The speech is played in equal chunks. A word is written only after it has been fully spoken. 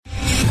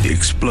the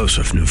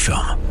explosive new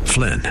film,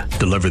 Flynn,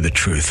 deliver the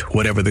truth,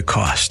 whatever the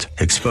cost.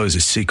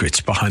 Exposes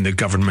secrets behind the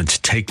government's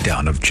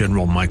takedown of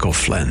General Michael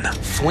Flynn.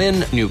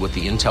 Flynn knew what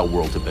the intel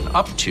world had been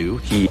up to.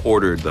 He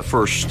ordered the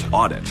first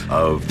audit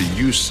of the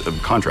use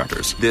of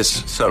contractors.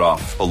 This set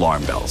off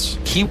alarm bells.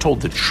 He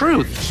told the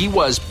truth. He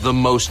was the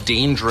most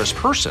dangerous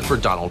person for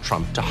Donald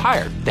Trump to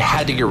hire. They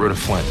had to get rid of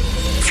Flynn.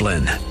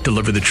 Flynn,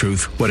 deliver the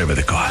truth, whatever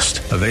the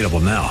cost. Available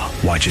now.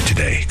 Watch it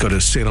today. Go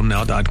to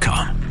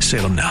salemnow.com.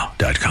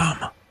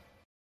 salemnow.com.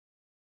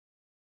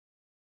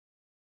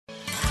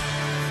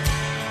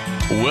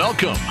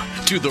 Welcome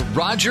to the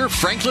Roger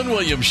Franklin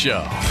Williams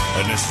Show.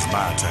 And this is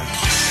my turn.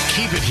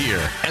 Keep it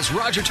here as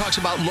Roger talks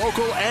about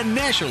local and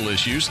national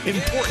issues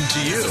important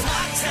to you.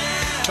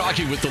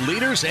 Talking with the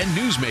leaders and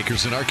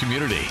newsmakers in our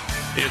community.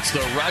 It's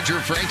the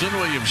Roger Franklin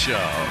Williams Show.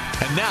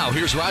 And now,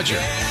 here's Roger.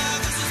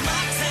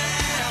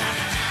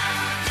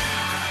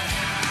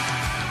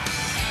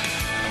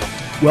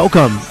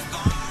 Welcome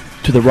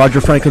to the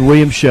Roger Franklin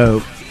Williams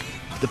Show,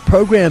 the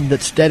program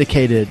that's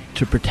dedicated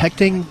to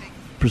protecting,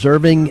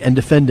 preserving, and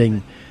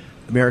defending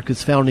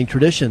America's founding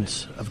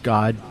traditions of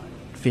God,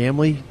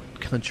 family,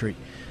 country.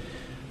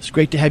 It's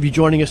great to have you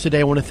joining us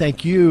today. I want to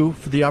thank you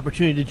for the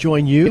opportunity to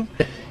join you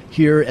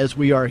here as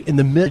we are in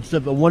the midst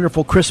of a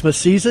wonderful Christmas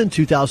season,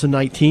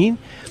 2019.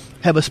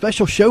 Have a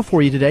special show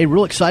for you today.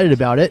 Real excited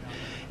about it.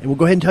 And we'll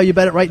go ahead and tell you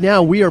about it right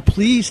now. We are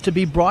pleased to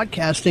be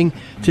broadcasting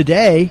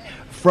today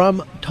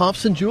from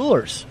Thompson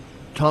Jewelers.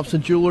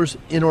 Thompson Jewelers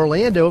in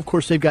Orlando. Of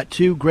course, they've got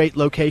two great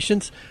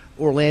locations,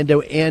 Orlando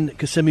and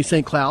Kissimmee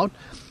St. Cloud.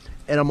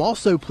 And I'm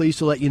also pleased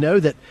to let you know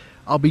that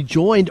I'll be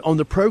joined on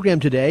the program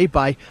today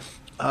by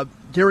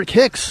Derek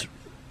Hicks,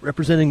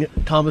 representing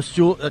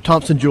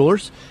Thompson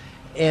Jewelers.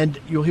 And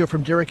you'll hear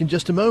from Derek in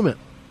just a moment.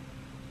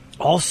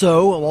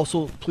 Also, I'm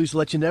also pleased to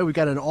let you know we've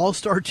got an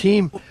all-star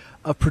team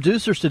of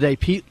producers today.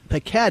 Pete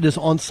Paquette is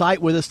on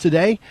site with us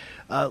today,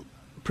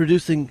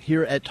 producing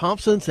here at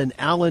Thompson's, and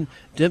Alan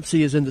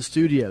Dempsey is in the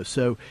studio.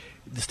 So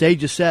the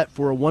stage is set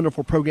for a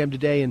wonderful program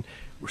today, and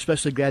we're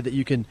especially glad that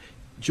you can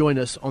join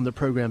us on the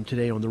program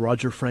today on the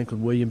Roger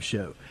Franklin Williams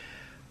Show.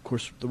 Of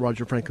course, the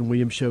Roger Franklin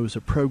Williams Show is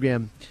a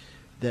program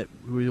that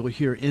we'll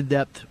hear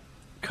in-depth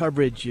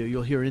coverage.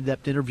 You'll hear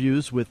in-depth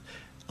interviews with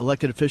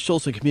elected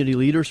officials and community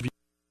leaders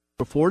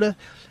of Florida,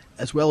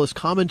 as well as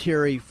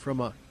commentary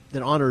from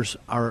that honors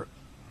our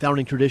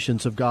founding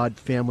traditions of God,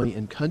 family,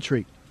 and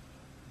country.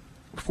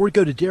 Before we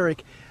go to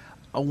Derek,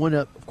 I want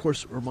to, of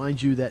course,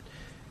 remind you that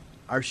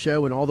our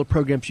show and all the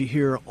programs you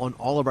hear on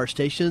all of our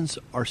stations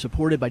are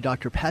supported by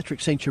Dr.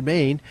 Patrick St.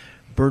 Germain,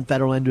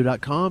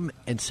 burnfatorlando.com,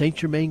 and St.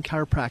 Germain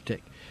Chiropractic.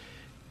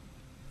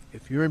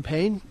 If you're in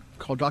pain,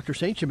 call Dr.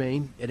 St.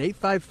 Germain at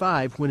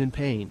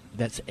 855-WHEN-IN-PAIN.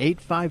 That's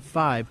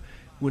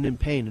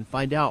 855-WHEN-IN-PAIN, and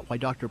find out why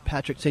Dr.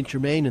 Patrick St.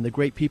 Germain and the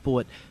great people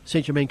at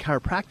St. Germain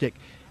Chiropractic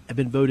have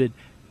been voted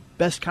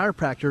best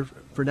chiropractor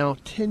for now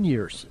 10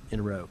 years in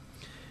a row.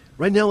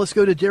 Right now, let's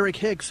go to Derek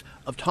Hicks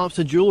of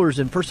Thompson Jewelers.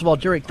 And first of all,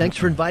 Derek, thanks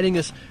for inviting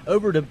us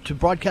over to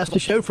broadcast the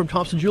show from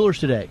Thompson Jewelers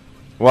today.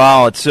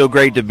 Wow, it's so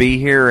great to be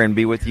here and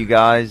be with you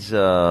guys.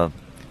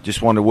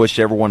 Just want to wish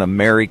everyone a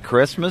Merry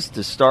Christmas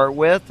to start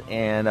with,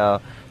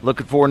 and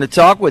looking forward to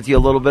talk with you a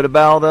little bit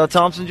about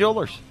Thompson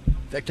Jewelers.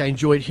 In fact, I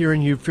enjoyed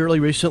hearing you fairly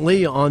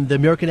recently on the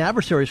American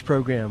Adversaries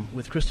program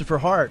with Christopher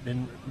Hart,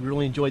 and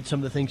really enjoyed some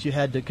of the things you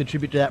had to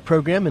contribute to that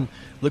program, and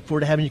look forward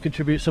to having you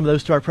contribute some of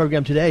those to our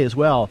program today as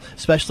well,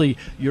 especially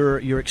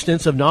your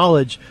extensive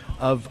knowledge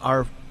of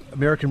our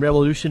American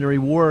Revolutionary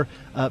War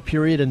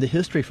period and the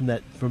history from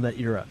that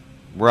era.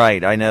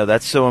 Right, I know.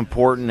 That's so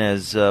important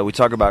as we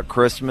talk about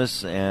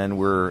Christmas, and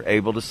we're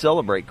able to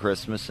celebrate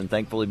Christmas, and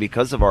thankfully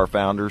because of our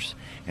founders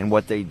and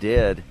what they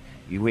did,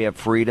 we have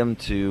freedom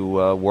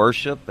to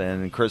worship,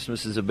 and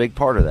Christmas is a big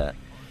part of that.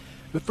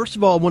 But first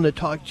of all, I want to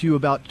talk to you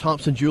about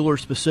Thompson Jewelers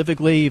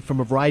specifically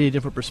from a variety of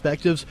different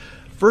perspectives.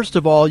 First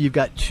of all, you've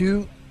got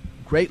two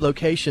great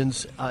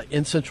locations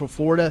in Central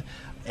Florida,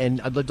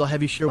 and I'd love to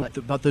have you share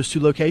about those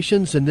two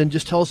locations, and then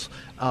just tell us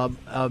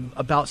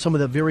about some of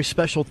the very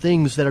special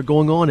things that are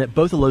going on at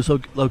both of those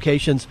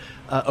locations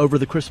over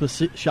the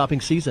Christmas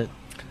shopping season.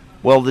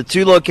 Well, the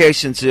two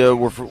locations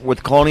were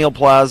with Colonial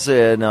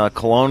Plaza and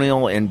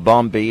Colonial in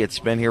Bumby. It's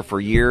been here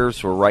for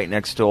years. We're right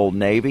next to Old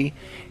Navy.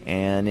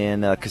 And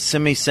in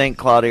Kissimmee St.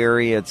 Cloud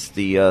area, it's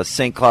the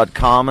St. Cloud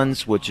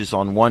Commons, which is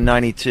on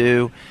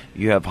 192.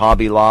 You have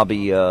Hobby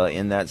Lobby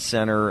in that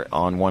center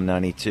on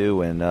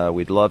 192, and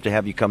we'd love to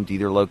have you come to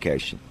either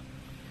location.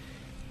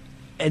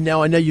 And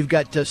now I know you've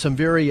got some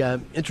very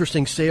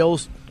interesting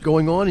sales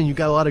going on, and you've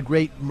got a lot of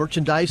great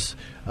merchandise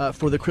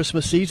for the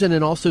Christmas season,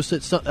 and also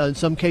in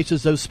some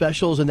cases those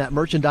specials and that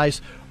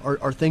merchandise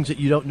are things that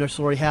you don't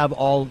necessarily have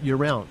all year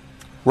round.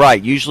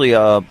 Right. Usually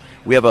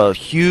we have a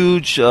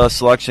huge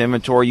selection of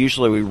inventory.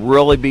 Usually we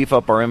really beef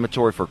up our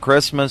inventory for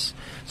Christmas.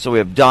 So we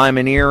have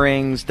diamond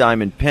earrings,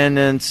 diamond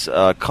pendants,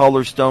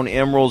 color stone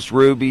emeralds,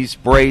 rubies,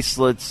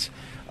 bracelets,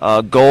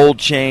 gold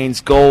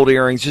chains, gold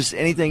earrings, just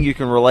anything you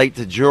can relate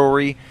to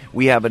jewelry.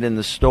 We have it in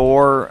the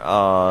store.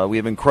 We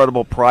have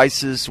incredible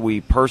prices.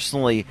 We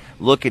personally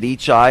look at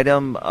each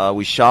item.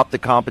 We shop the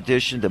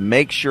competition to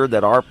make sure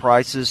that our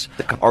prices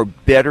are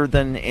better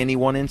than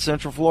anyone in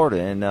Central Florida.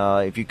 And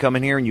if you come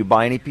in here and you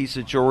buy any piece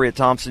of jewelry at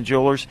Thompson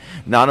Jewelers,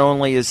 not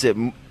only is it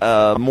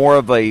more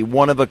of a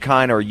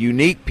one-of-a-kind or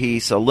unique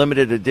piece, a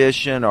limited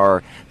edition,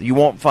 or you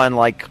won't find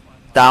like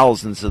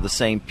thousands of the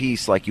same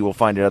piece like you will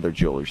find at other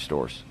jewelry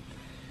stores.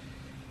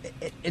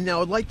 And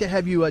now I'd like to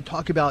have you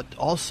talk about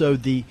also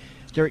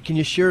Derek, can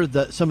you share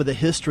some of the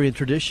history and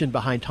tradition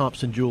behind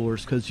Thompson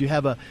Jewelers? Because you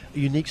have a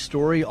unique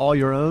story all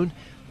your own,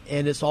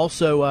 and it's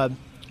also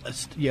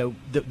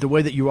the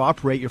way that you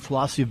operate, your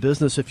philosophy of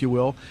business, if you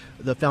will,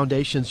 the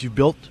foundations you've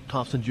built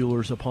Thompson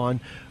Jewelers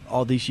upon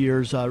all these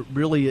years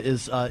really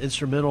is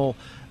instrumental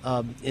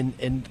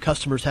in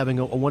customers having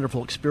a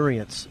wonderful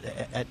experience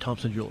at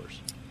Thompson Jewelers.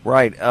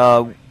 Right.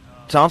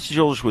 Thompson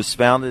Jewelers was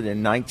founded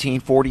in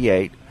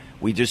 1948.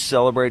 We just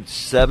celebrated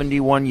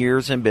 71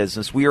 years in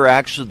business. We are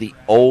actually the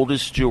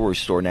oldest jewelry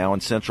store now in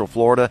Central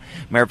Florida.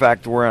 Matter of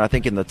fact, we're, I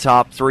think, in the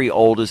top 3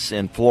 oldest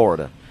in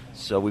Florida.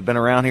 So we've been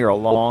around here a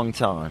long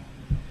time.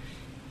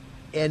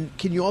 And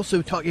can you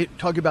also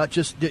talk about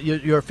just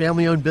your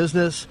family-owned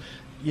business?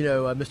 You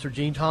know, Mr.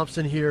 Gene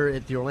Thompson here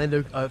at the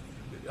Orlando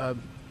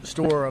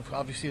store,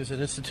 obviously, is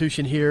an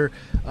institution here.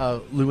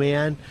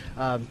 Luann,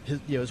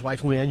 his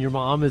wife Luann, your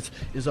mom, is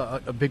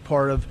a big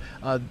part of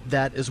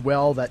that as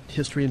well, that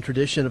history and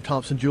tradition of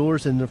Thompson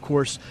Jewelers. And, of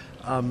course,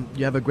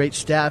 you have a great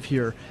staff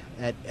here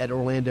at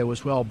Orlando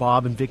as well,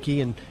 Bob and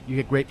Vicki, and you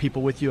get great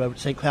people with you at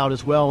St. Cloud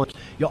as well. And,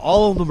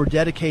 all of them are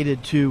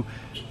dedicated to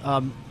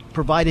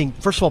providing,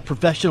 first of all,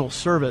 professional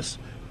service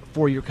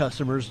for your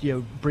customers,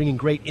 bringing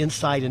great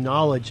insight and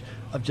knowledge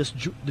of just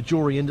the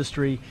jewelry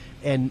industry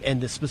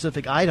and the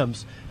specific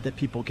items that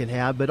people can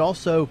have, but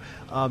also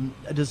a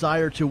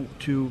desire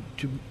to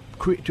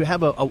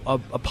have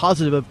a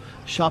positive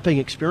shopping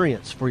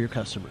experience for your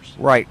customers.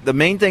 Right. The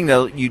main thing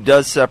that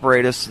does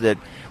separate us that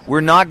we're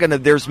not going to,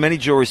 there's many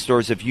jewelry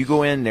stores, if you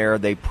go in there,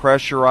 they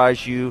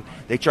pressurize you,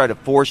 they try to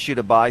force you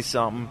to buy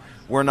something.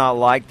 We're not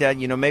like that.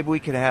 Maybe we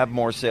could have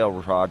more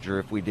sales, Roger,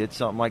 if we did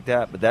something like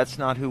that, but that's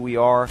not who we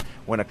are.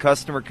 When a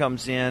customer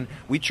comes in,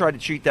 we try to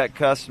treat that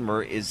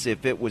customer as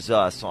if it was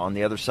us on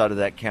the other side of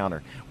that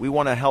counter. We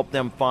want to help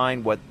them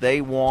find what they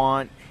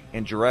want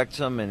and direct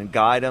them and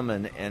guide them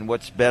and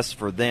what's best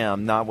for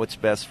them, not what's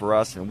best for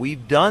us. And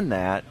we've done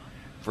that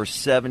for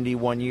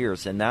 71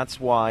 years, and that's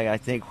why I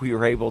think we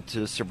were able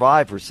to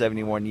survive for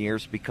 71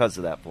 years because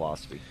of that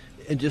philosophy.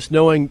 And just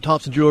knowing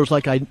Thompson Jewelers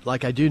like I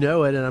do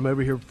know it, and I'm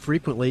over here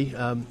frequently,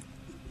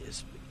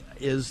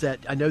 is that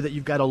I know that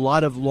you've got a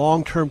lot of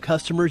long-term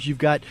customers. You've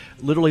got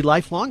literally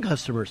lifelong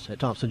customers at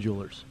Thompson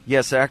Jewelers.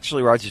 Yes,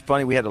 actually, Roger, it's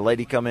funny. We had a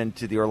lady come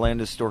into the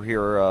Orlando store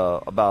here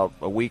about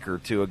a week or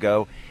two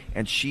ago,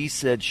 and she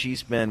said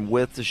she's been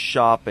with the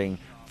shopping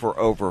for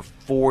over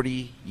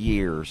 40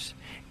 years.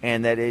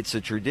 And that it's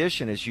a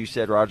tradition, as you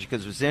said, Roger,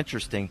 because it was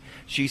interesting.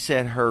 She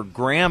said her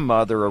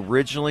grandmother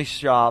originally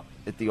shopped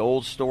at the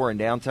old store in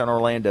downtown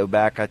Orlando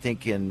back, I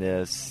think, in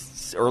the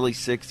early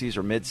 60s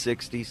or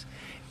mid-60s.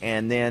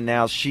 And then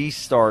now she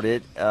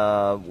started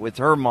with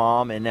her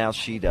mom, and now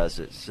she does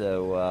it.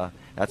 So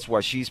that's why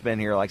she's been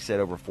here, like I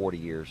said, over 40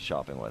 years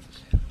shopping with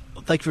us.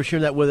 Well, thank you for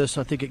sharing that with us.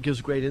 I think it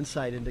gives great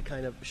insight into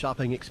kind of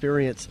shopping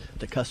experience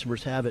that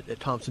customers have at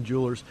Thompson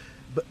Jewelers.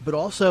 But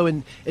also,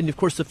 and of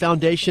course, the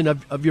foundation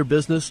of your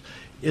business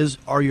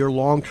are your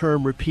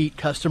long-term repeat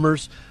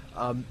customers.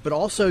 But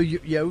also,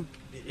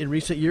 in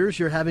recent years,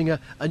 you're having a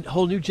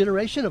whole new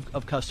generation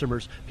of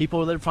customers,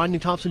 people that are finding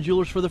Thompson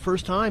Jewelers for the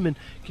first time. And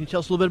can you tell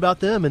us a little bit about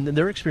them and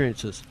their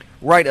experiences?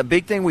 Right. A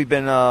big thing we've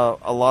been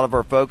a lot of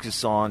our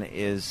focus on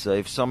is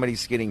if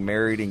somebody's getting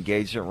married,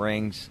 engagement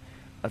rings.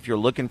 If you're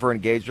looking for an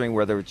engagement ring,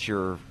 whether it's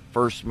your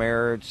first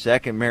marriage,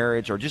 second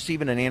marriage, or just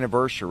even an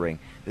anniversary ring.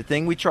 The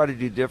thing we try to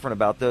do different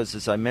about those,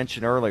 as I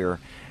mentioned earlier,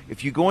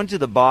 if you go into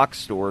the box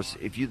stores,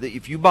 if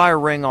you buy a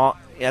ring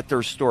at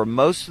their store,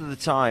 most of the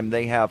time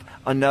they have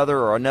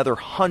another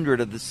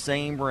 100 of the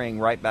same ring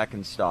right back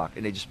in stock,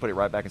 and they just put it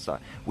right back in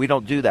stock. We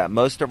don't do that.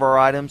 Most of our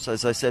items,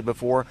 as I said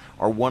before,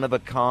 are one of a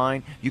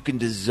kind. You can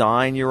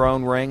design your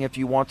own ring if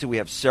you want to. We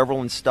have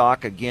several in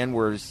stock. Again,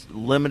 there's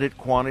limited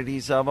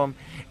quantities of them,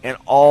 and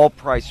all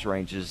price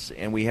ranges.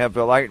 And we have,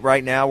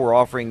 right now, we're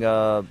offering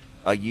a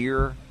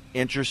year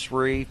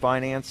interest-free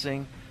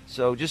financing.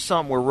 So just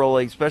something we're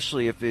really,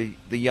 especially if the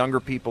younger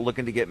people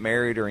looking to get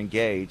married or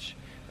engaged,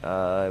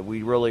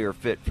 we really are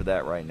fit for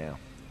that right now.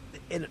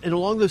 And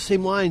along those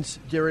same lines,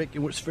 Derek,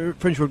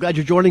 friends, we're glad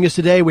you're joining us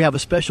today. We have a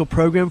special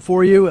program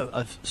for you,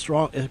 a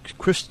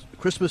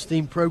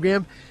Christmas-themed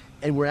program,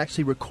 and we're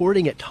actually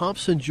recording at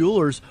Thompson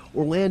Jewelers,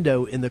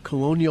 Orlando, in the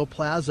Colonial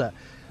Plaza.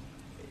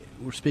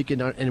 We're speaking,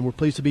 and we're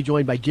pleased to be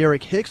joined by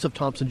Derek Hicks of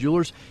Thompson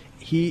Jewelers.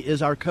 He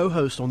is our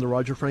co-host on the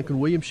Roger Franklin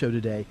Williams Show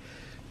today.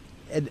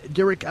 And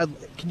Derek,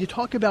 can you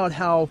talk about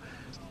how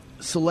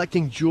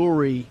selecting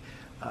jewelry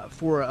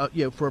for a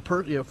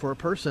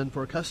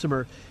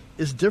customer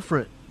is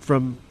different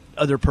from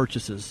other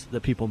purchases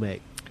that people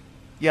make.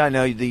 Yeah, I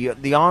know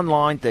the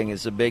online thing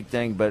is a big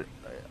thing, but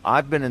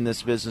I've been in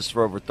this business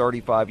for over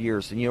 35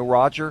 years. And,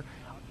 Roger,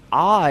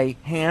 I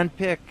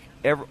handpick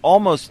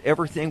almost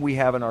everything we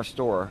have in our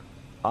store.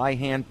 I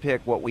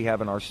handpick what we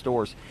have in our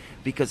stores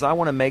because I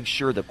want to make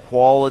sure the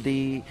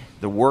quality,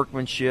 the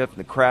workmanship,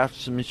 the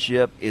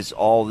craftsmanship is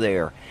all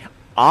there.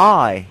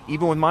 I,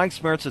 even with my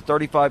experience of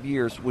 35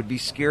 years, would be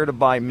scared to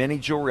buy many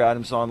jewelry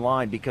items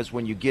online because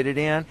when you get it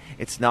in,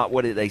 it's not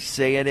what they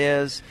say it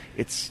is.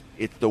 It's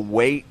the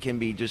weight can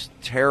be just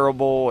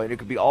terrible, and it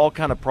could be all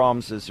kind of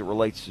problems as it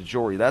relates to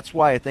jewelry. That's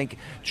why I think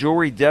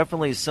jewelry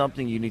definitely is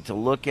something you need to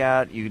look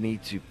at. You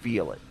need to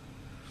feel it.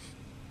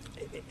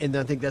 And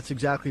I think that's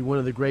exactly one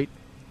of the great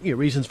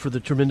reasons for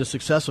the tremendous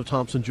success of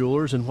Thompson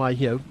Jewelers, and why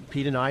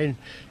Pete and I and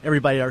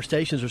everybody at our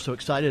stations are so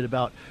excited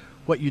about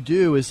what you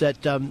do, is that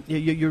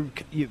you're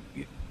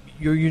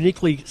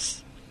uniquely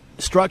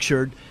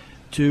structured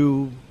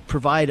to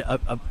provide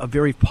a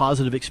very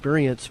positive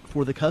experience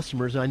for the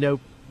customers. And I know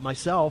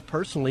myself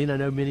personally, and I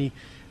know many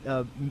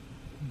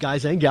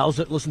guys and gals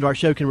that listen to our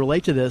show can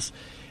relate to this.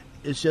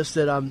 It's just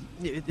that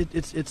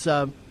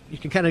you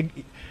can kind of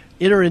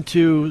enter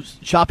into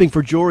shopping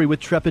for jewelry with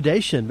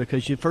trepidation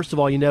because first of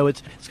all,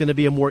 it's going to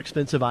be a more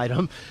expensive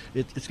item.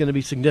 It's going to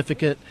be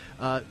significant,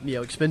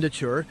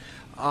 expenditure.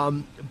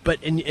 But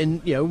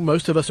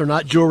most of us are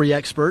not jewelry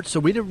experts, so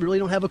we really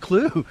don't have a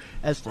clue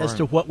as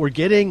to what we're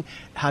getting,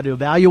 how to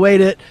evaluate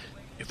it,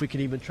 if we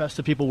can even trust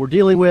the people we're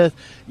dealing with,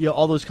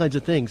 all those kinds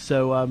of things.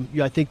 So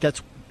I think that's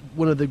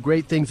one of the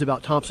great things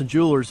about Thompson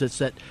Jewelers. Is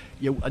that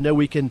I know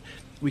we can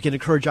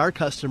encourage our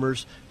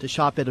customers to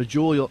shop at a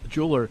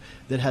jeweler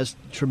that has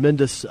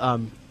tremendous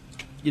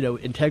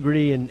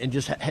integrity and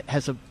just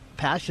has a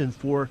passion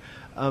for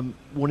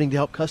wanting to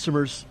help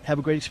customers have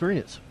a great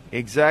experience.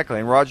 Exactly.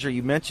 And Roger,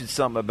 you mentioned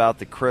something about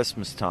the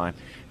Christmas time.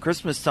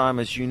 Christmas time,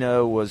 as you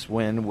know, was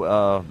when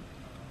the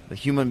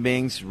human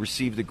beings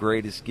received the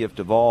greatest gift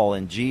of all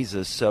in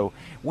Jesus. So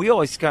we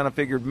always kind of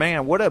figured,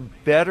 man, what a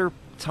better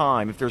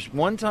time. If there's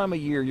one time a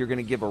year you're going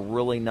to give a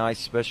really nice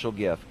special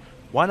gift,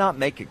 why not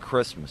make it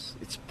Christmas?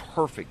 It's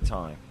perfect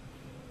time.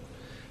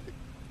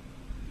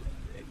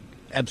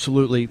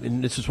 Absolutely,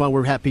 and this is why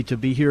we're happy to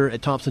be here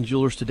at Thompson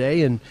Jewelers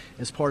today and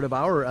as part of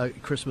our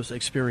Christmas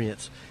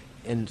experience.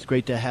 And it's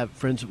great to have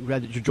friends. We're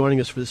glad that you're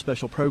joining us for this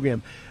special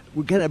program.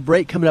 We're going to have a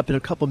break coming up in a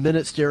couple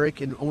minutes,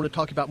 Derek, and I want to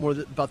talk about more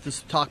about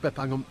this topic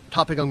I'm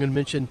going to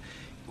mention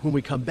when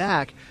we come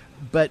back.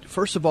 But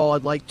first of all,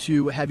 I'd like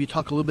to have you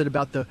talk a little bit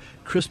about the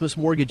Christmas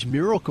Mortgage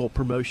Miracle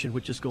promotion,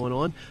 which is going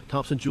on.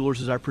 Thompson Jewelers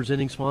is our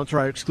presenting sponsor,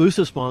 our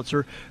exclusive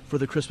sponsor for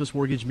the Christmas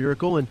Mortgage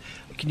Miracle. And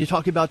can you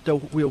talk about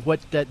what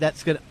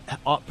that's going to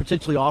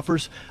potentially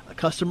offers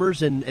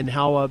customers and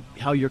how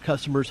your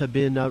customers have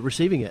been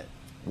receiving it?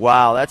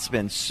 Wow, that's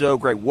been so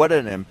great. What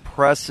an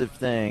impressive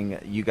thing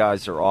you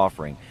guys are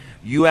offering.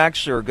 You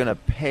actually are going to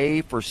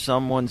pay for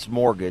someone's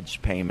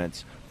mortgage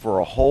payments for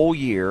a whole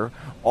year,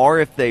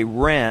 or if they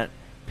rent,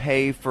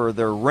 pay for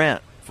their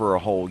rent for a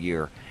whole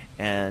year.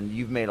 And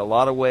you've made a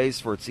lot of ways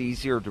for it's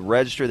easier to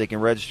register. They can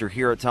register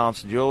here at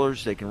Thompson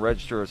Jewelers. They can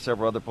register at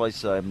several other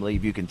places. I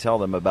believe you can tell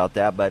them about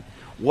that. But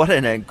what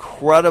an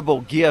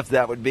incredible gift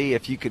that would be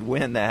if you could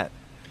win that.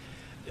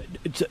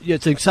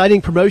 It's an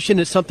exciting promotion.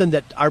 It's something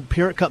that our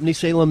parent company,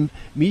 Salem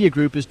Media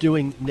Group, is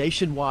doing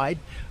nationwide.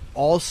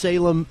 All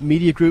Salem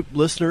Media Group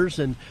listeners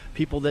and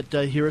people that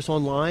hear us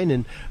online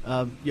and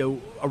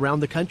around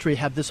the country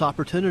have this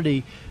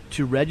opportunity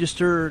to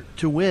register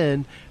to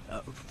win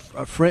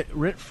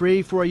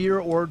rent-free for a year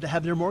or to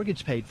have their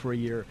mortgage paid for a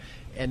year.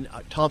 And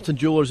Thompson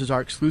Jewelers is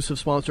our exclusive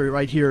sponsor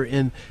right here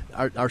in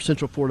our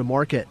Central Florida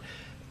market.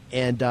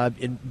 And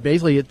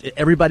basically,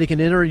 everybody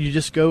can enter. You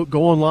just go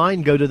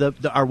online, go to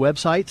our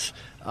websites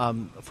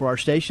for our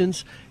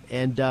stations,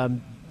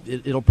 and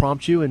it'll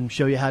prompt you and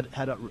show you how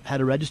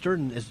to register.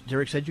 And as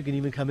Derek said, you can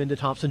even come into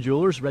Thompson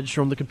Jewelers,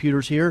 register on the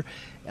computers here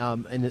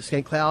in the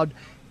St. Cloud,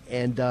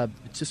 and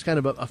it's just kind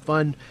of a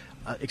fun,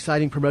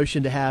 exciting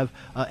promotion to have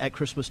at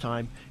Christmas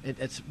time.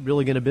 It's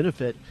really going to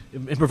benefit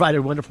and provide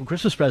a wonderful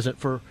Christmas present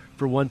for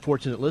one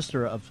fortunate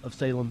listener of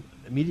Salem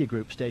Media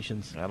Group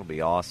stations. That'll be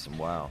awesome.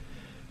 Wow.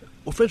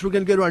 Well, friends, we're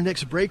going to go to our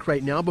next break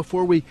right now.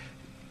 Before we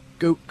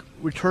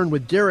return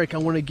with Derek, I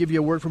want to give you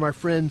a word from our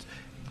friends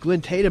Glenn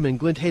Tatum and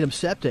Glenn Tatum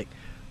Septic.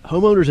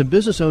 Homeowners and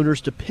business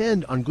owners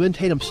depend on Glenn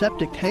Tatum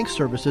Septic Tank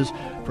Services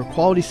for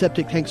quality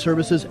septic tank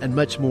services and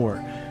much more.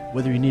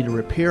 Whether you need a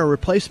repair or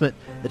replacement,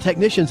 the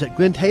technicians at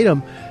Glenn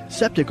Tatum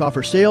Septic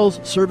offer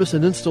sales, service,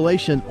 and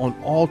installation on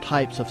all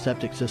types of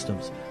septic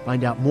systems.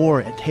 Find out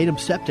more at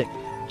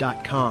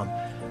tatumseptic.com.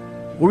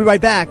 We'll be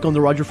right back on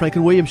the Roger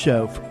Franklin Williams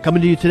Show,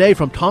 coming to you today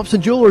from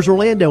Thompson Jewelers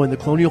Orlando in the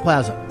Colonial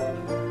Plaza.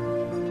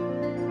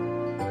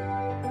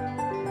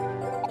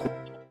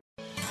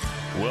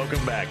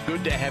 Welcome back.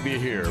 Good to have you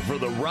here for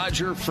the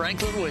Roger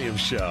Franklin Williams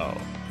Show.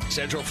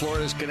 Central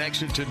Florida's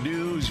connection to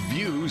news,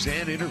 views,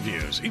 and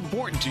interviews.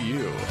 Important to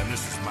you. And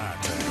this is my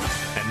turn.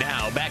 And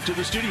now, back to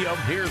the studio.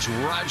 Here's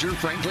Roger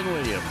Franklin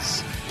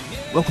Williams.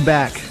 Welcome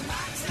back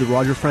to the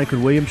Roger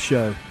Franklin Williams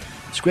Show.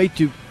 It's great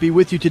to be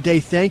with you today.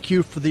 Thank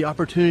you for the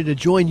opportunity to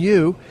join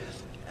you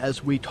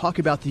as we talk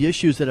about the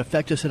issues that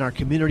affect us in our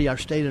community, our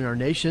state, and our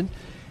nation.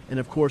 And,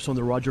 of course, on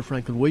the Roger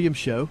Franklin Williams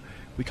Show,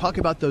 we talk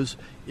about those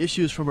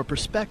issues from a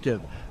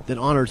perspective that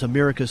honors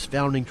America's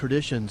founding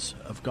traditions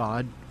of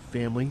God,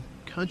 family,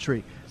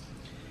 country.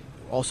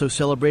 We're also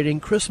celebrating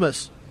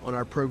Christmas on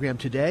our program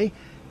today,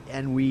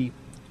 and we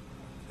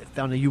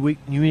found a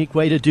unique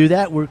way to do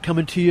that. We're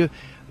coming to you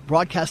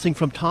broadcasting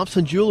from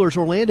Thompson Jewelers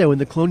Orlando in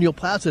the Colonial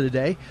Plaza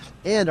today,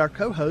 and our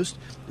co-host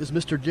is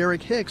Mr.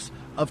 Derek Hicks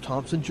of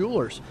Thompson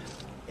Jewelers.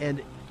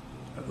 And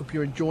I hope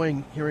you're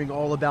enjoying hearing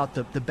all about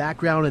the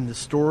background and the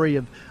story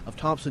of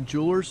Thompson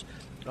Jewelers,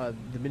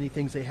 the many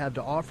things they have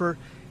to offer,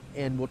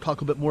 and we'll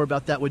talk a bit more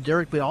about that with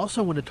Derek. But I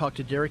also want to talk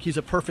to Derek. He's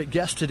a perfect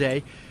guest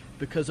today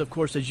because, of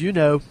course, as you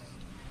know,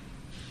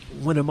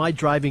 one of my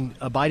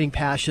abiding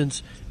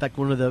passions, in fact,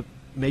 one of the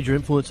major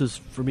influences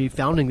for me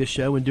founding this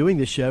show and doing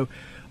this show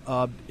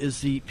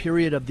is the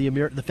period of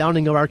the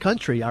founding of our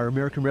country, our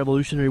American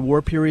Revolutionary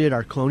War period,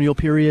 our colonial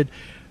period,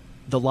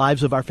 the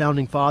lives of our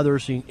founding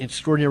fathers, the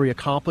extraordinary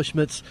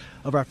accomplishments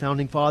of our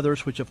founding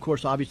fathers, which, of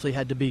course, obviously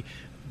had to be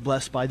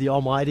blessed by the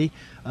Almighty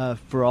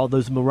for all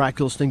those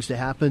miraculous things to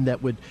happen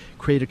that would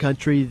create a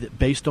country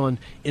based on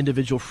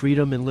individual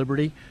freedom and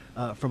liberty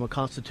from a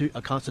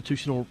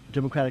constitutional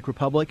democratic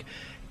republic.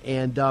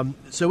 And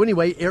so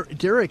anyway,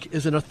 Derek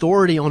is an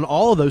authority on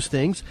all of those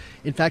things.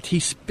 In fact,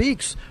 he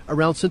speaks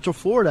around Central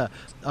Florida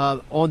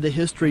on the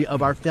history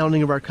of our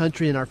founding of our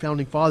country and our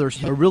founding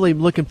fathers. I'm really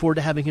looking forward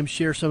to having him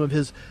share some of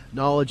his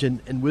knowledge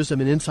and wisdom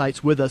and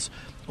insights with us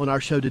on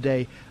our show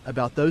today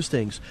about those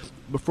things.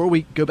 Before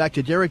we go back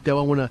to Derek, though,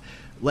 I want to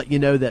let you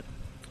know that,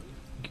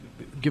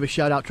 give a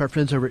shout out to our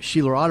friends over at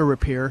Sheeler Auto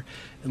Repair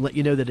and let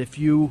you know that if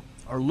you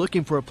are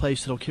looking for a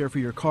place that'll care for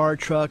your car,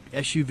 truck,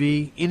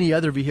 SUV, any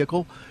other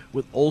vehicle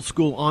with old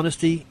school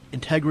honesty,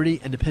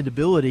 integrity, and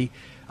dependability,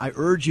 I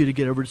urge you to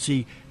get over to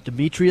see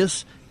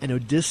Demetrius and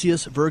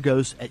Odysseus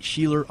Virgos at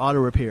Sheeler Auto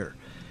Repair.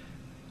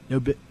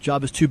 No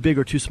job is too big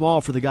or too small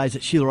for the guys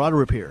at Sheeler Auto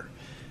Repair.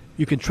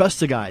 You can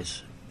trust the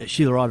guys at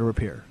Sheeler Auto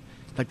Repair.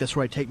 In fact, that's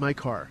where I take my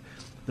car.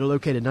 They're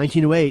located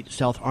 1908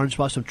 South Orange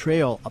Blossom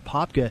Trail,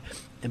 Apopka,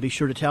 and be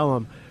sure to tell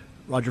them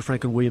Roger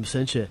Franklin Williams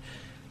sent you.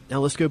 Now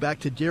let's go back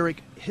to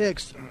Derek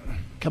Hicks,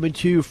 coming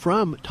to you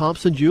from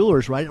Thompson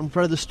Jewelers, right in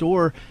front of the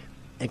store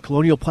at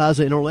Colonial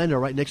Plaza in Orlando,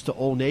 right next to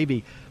Old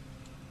Navy.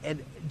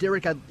 And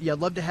Derek, I'd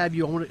love to have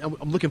you.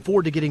 I'm looking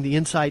forward to getting the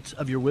insights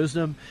of your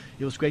wisdom.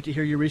 It was great to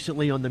hear you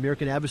recently on the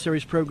American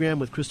Adversaries program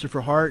with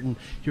Christopher Hart and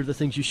hear the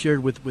things you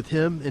shared with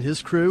him and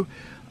his crew.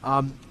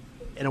 And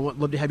I would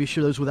love to have you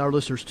share those with our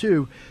listeners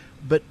too.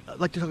 But I'd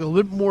like to talk a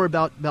little more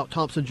about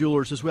Thompson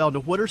Jewelers as well.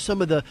 Now, what are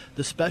some of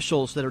the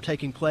specials that are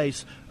taking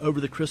place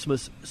over the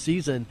Christmas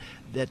season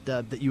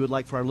that you would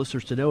like for our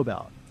listeners to know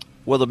about?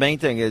 Well, the main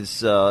thing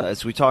is,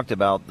 as we talked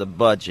about, the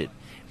budget.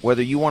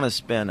 Whether you want to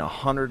spend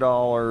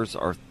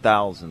 $100 or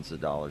thousands of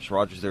dollars,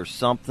 Rogers, there's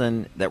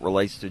something that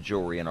relates to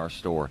jewelry in our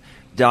store.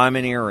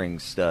 Diamond earring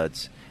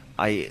studs.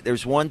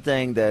 There's one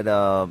thing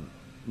that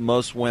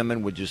most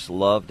women would just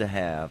love to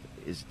have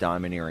is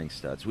diamond earring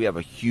studs. We have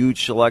a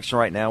huge selection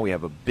right now. We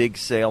have a big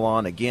sale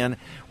on. Again,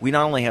 we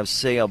not only have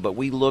sale, but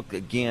we look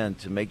again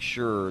to make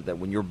sure that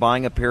when you're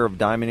buying a pair of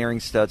diamond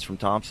earring studs from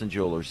Thompson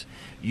Jewelers,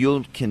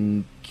 you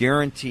can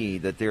guarantee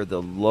that they're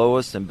the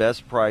lowest and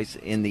best price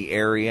in the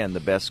area and the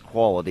best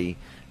quality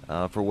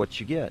for what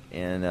you get.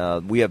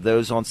 And we have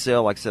those on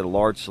sale, like I said, a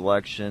large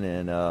selection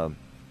and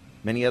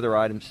many other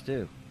items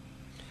too.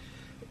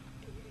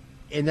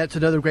 And that's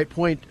another great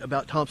point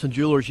about Thompson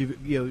Jewelers.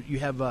 You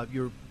have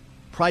your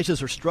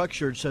prices are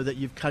structured so that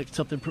you've got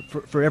something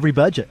for every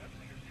budget.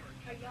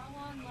 Are y'all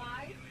on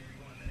live?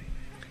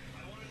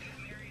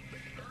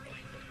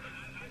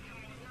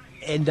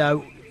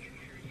 And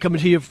coming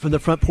to you from the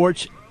front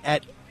porch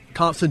at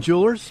Thompson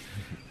Jewelers,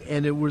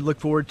 and we look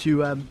forward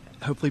to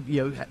hopefully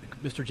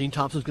Mr. Gene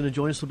Thompson's going to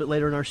join us a little bit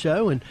later in our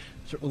show, and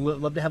certainly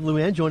love to have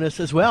Luann join us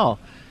as well.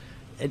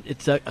 And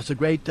it's a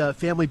great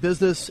family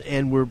business,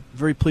 and we're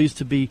very pleased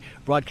to be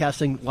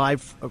broadcasting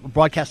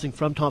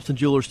from Thompson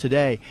Jewelers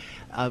today.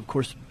 Of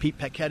course, Pete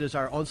Paquette is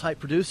our on-site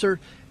producer.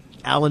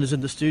 Alan is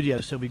in the studio,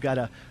 so we've got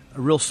a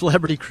real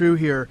celebrity crew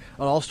here,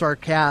 an all-star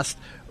cast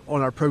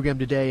on our program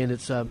today, and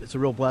it's a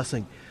real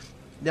blessing.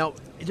 Now,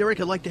 Derek,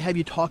 I'd like to have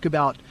you talk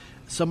about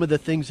some of the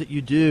things that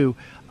you do,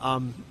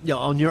 on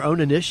your own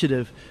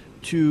initiative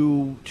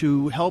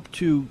to help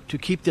to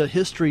keep the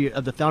history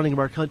of the founding of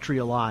our country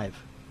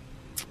alive.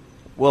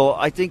 Well,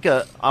 I think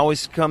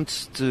always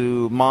comes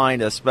to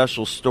mind a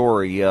special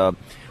story.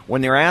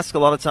 When they're asked, a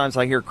lot of times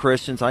I hear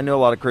Christians, I know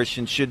a lot of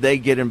Christians, should they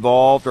get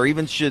involved, or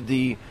even should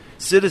the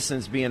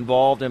citizens be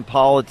involved in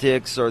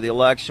politics or the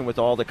election with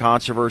all the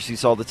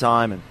controversies all the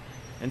time?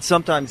 And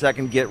sometimes that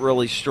can get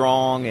really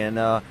strong.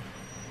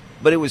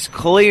 But it was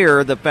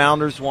clear the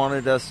founders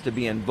wanted us to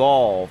be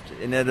involved,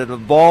 and that an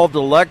involved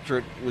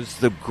electorate was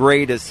the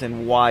greatest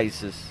and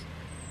wisest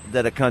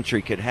that a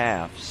country could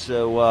have.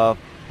 So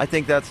I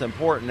think that's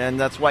important, and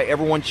that's why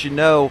everyone should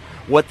know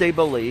what they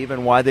believe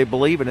and why they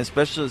believe it,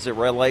 especially as it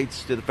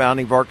relates to the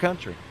founding of our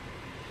country.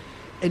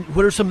 And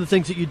what are some of the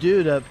things that you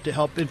do to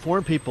help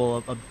inform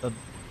people of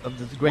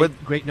the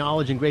great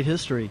knowledge and great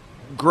history?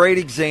 Great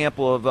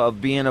example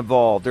of being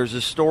involved. There's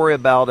a story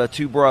about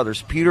two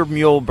brothers, Peter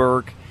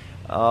Muhlenberg.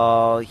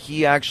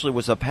 He actually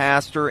was a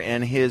pastor,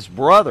 and his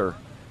brother,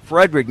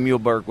 Frederick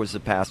Muhlenberg, was the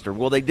pastor.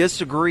 Well, they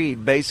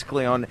disagreed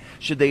basically on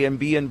should they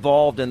be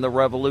involved in the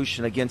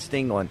revolution against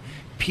England.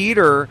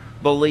 Peter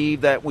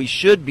believed that we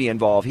should be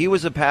involved. He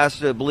was a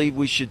pastor that believed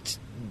we should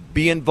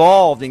be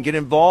involved and get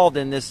involved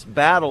in this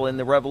battle in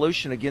the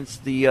revolution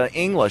against the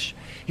English.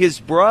 His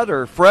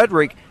brother,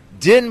 Frederick,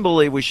 didn't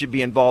believe we should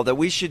be involved, that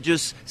we should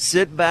just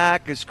sit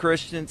back as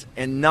Christians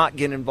and not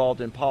get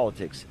involved in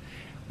politics.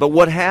 But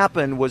what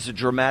happened was a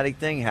dramatic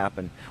thing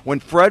happened. When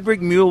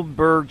Frederick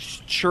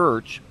Muhlenberg's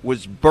church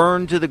was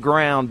burned to the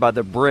ground by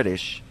the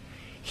British,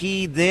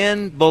 he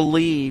then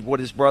believed what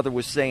his brother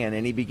was saying,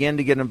 and he began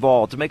to get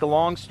involved. To make a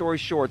long story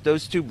short,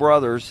 those two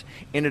brothers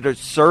ended up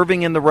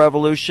serving in the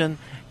revolution,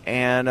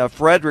 and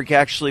Frederick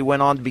actually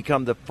went on to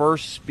become the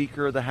first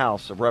Speaker of the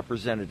House of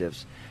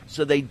Representatives.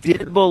 So they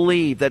did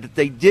believe that if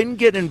they didn't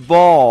get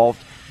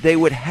involved, they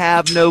would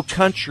have no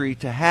country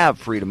to have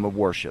freedom of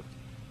worship.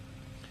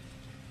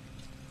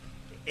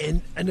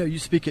 And I know you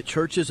speak at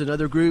churches and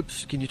other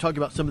groups. Can you talk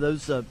about some of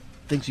those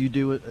things you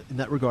do in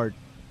that regard?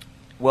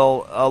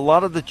 Well, a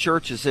lot of the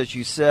churches, as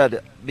you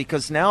said,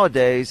 because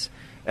nowadays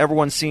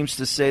everyone seems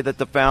to say that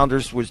the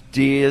founders was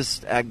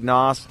deists,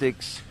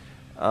 agnostics,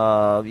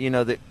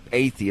 the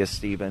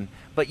atheists even.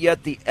 But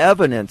yet the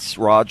evidence,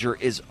 Roger,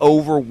 is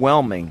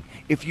overwhelming.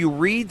 If you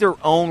read their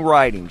own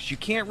writings, you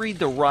can't read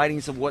the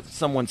writings of what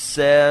someone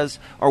says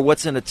or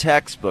what's in a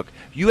textbook.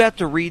 You have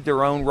to read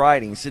their own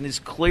writings. And it's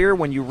clear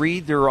when you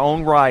read their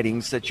own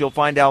writings that you'll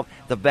find out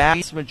the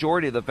vast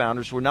majority of the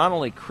founders were not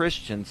only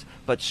Christians,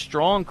 but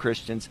strong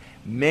Christians.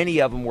 Many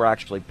of them were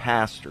actually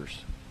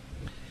pastors.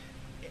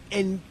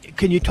 And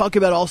can you talk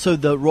about also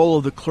the role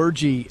of the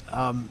clergy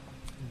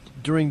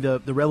during the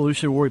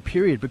Revolutionary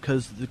period,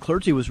 because the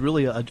clergy was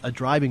really a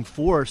driving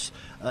force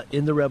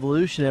in the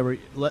revolution,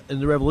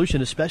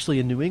 especially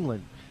in New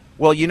England?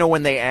 Well,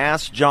 when they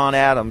asked John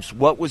Adams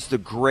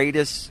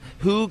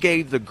who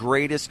gave the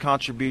greatest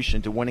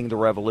contribution to winning the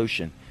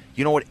revolution,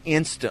 you know what?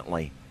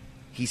 Instantly,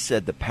 he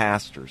said the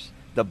pastors,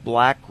 the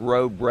Black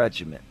Robe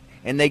Regiment.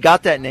 And they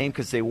got that name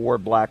because they wore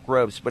black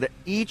robes. But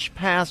each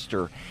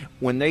pastor,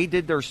 when they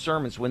did their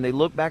sermons, when they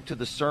look back to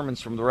the sermons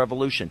from the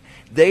Revolution,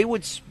 they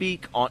would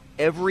speak on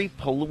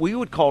we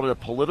would call it a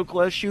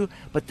political issue,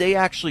 but they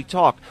actually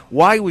talked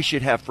why we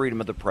should have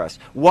freedom of the press,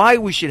 why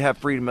we should have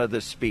freedom of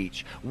the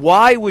speech,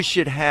 why we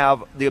should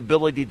have the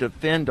ability to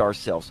defend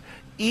ourselves.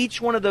 Each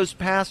one of those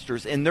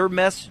pastors, in their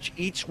message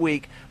each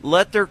week,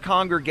 let their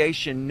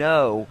congregation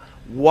know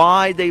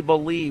why they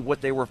believe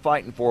what they were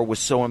fighting for was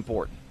so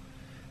important.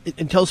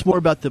 And tell us more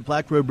about the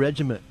Black Robe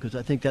Regiment, because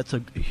I think that's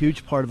a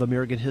huge part of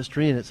American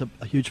history, and it's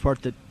a huge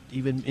part that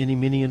even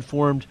many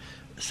informed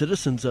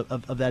citizens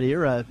of that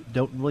era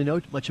don't really know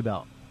much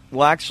about.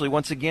 Well, actually,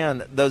 once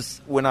again,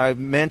 when I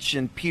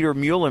mentioned Peter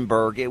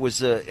Muhlenberg, it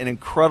was an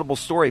incredible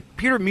story.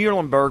 Peter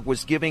Muhlenberg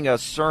was giving a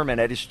sermon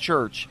at his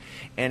church,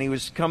 and he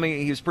was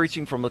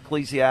preaching from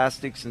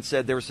Ecclesiastes and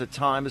said there's a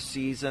time of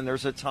season,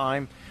 there's a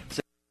time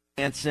of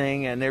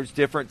dancing, and there's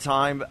different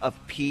time of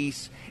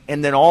peace.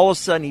 And then all of a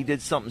sudden he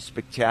did something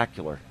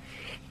spectacular.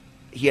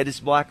 He had his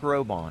black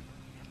robe on.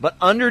 But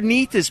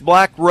underneath his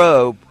black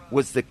robe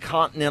was the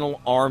Continental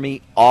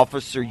Army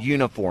officer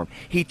uniform.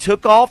 He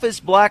took off his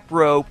black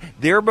robe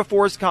there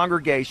before his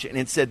congregation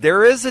and said,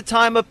 there is a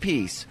time of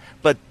peace,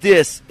 but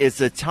this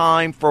is a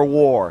time for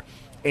war.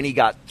 And he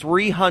got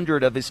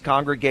 300 of his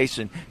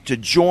congregation to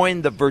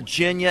join the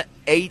Virginia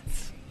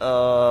 8th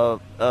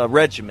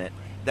Regiment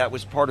that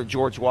was part of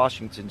George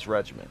Washington's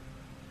regiment.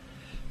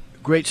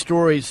 Great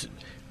stories.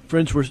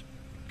 Friends, we're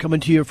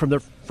coming to you from the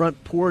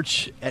front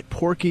porch at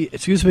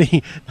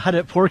not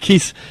at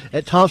Porky's,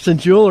 at Thompson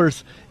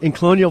Jewelers in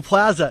Colonial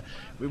Plaza.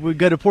 We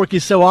go to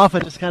Porky's so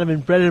often, it's kind of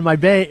embedded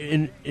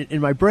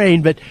in my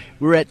brain, but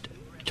we're at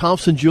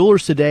Thompson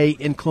Jewelers today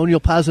in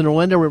Colonial Plaza in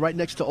Orlando. We're right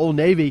next to Old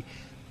Navy.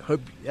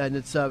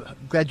 It's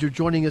glad you're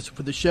joining us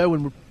for the show,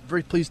 and we're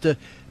very pleased to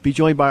be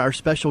joined by our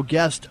special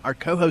guest, our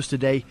co-host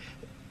today,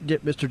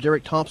 Mr.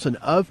 Derek Thompson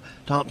of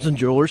Thompson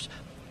Jewelers,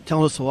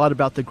 telling us a lot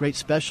about the great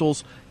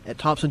specials at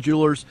Thompson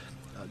Jewelers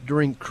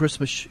during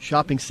Christmas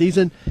shopping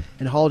season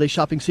and holiday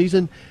shopping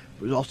season.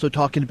 We're also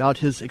talking about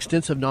his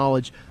extensive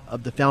knowledge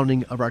of the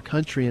founding of our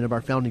country and of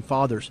our founding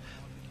fathers.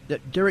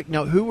 Derek,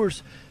 now who were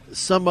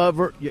some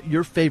of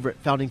your favorite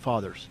founding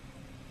fathers?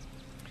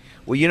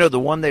 Well, the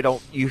one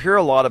you hear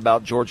a lot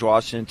about George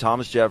Washington,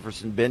 Thomas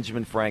Jefferson,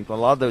 Benjamin Franklin.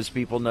 A lot of those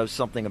people know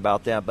something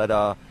about that,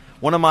 but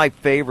one of my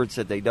favorites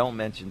that they don't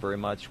mention very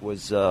much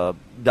was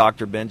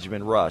Dr.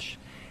 Benjamin Rush.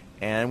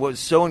 And what was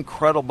so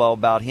incredible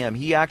about him,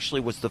 he actually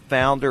was the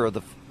founder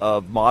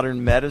of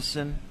modern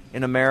medicine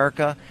in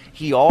America.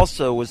 He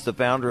also was the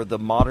founder of the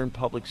modern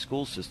public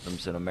school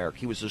systems in America.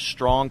 He was a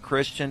strong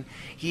Christian.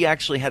 He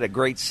actually had a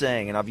great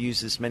saying, and I've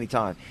used this many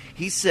times.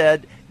 He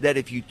said that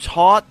if you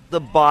taught the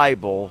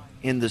Bible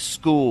in the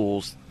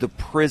schools, the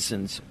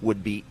prisons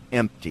would be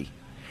empty.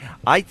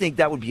 I think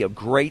that would be a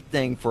great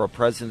thing for a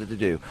president to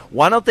do.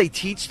 Why don't they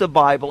teach the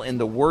Bible in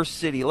the worst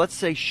city, let's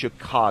say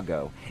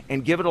Chicago,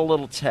 and give it a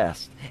little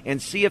test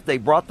and see if they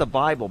brought the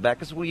Bible back?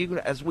 Because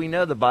as we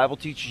know, the Bible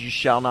teaches you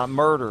shall not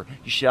murder,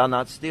 you shall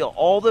not steal.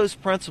 All those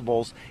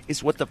principles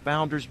is what the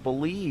founders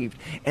believed,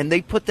 and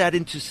they put that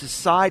into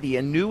society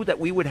and knew that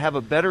we would have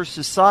a better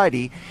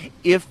society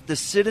if the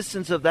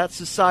citizens of that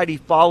society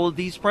followed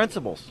these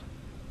principles.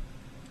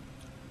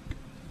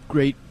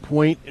 Great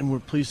point, and we're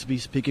pleased to be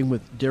speaking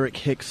with Derek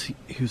Hicks,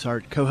 who's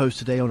our co-host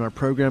today on our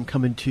program,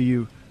 coming to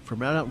you from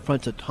right out in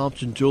front of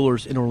Thompson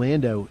Jewelers in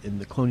Orlando in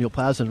the Colonial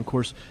Plaza. And, of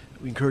course,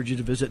 we encourage you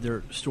to visit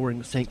their store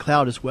in St.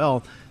 Cloud as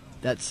well.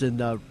 That's in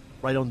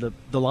right on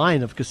the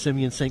line of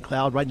Kissimmee and St.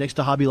 Cloud, right next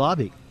to Hobby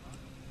Lobby.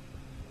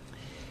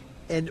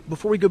 And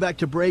before we go back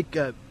to break,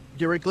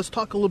 Derek, let's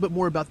talk a little bit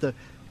more about the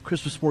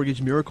Christmas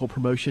Mortgage Miracle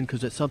promotion,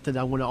 because it's something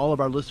I want all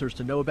of our listeners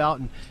to know about,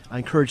 and I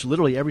encourage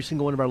literally every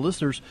single one of our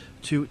listeners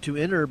to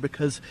enter,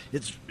 because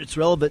it's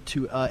relevant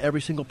to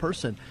every single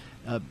person.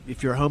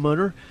 If you're a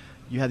homeowner,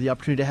 you have the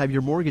opportunity to have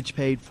your mortgage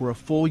paid for a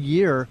full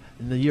year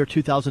in the year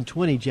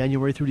 2020,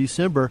 January through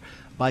December,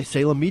 by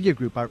Salem Media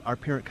Group, our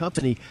parent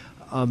company.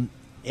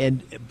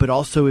 But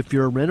also, if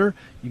you're a renter,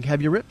 you can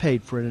have your rent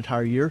paid for an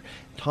entire year.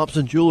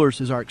 Thompson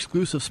Jewelers is our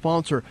exclusive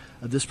sponsor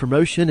of this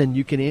promotion, and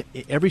you can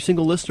every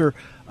single listener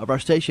of our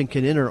station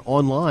can enter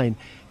online.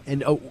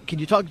 And can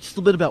you talk just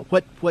a little bit about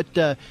what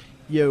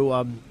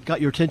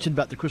got your attention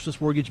about the Christmas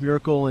Mortgage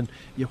Miracle, and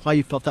why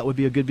you felt that would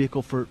be a good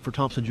vehicle for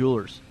Thompson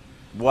Jewelers?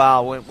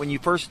 Wow, when you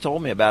first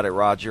told me about it,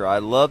 Roger, I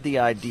love the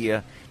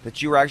idea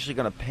that you were actually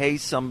going to pay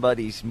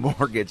somebody's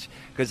mortgage,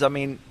 because, I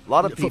mean, a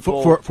lot of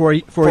people for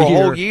a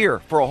whole year,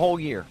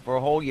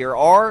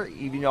 or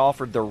even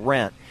offered the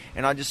rent.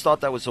 And I just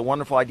thought that was a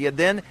wonderful idea.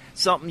 Then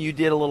something you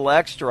did a little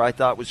extra I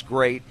thought was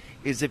great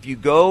is if you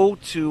go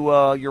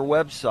to your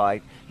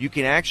website, you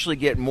can actually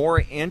get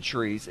more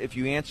entries if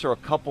you answer a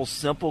couple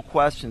simple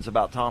questions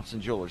about Thompson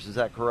Jewelers. Is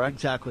that correct?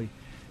 Exactly.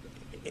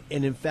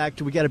 And in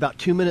fact, we got about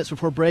 2 minutes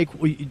before break.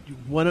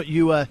 Why don't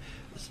you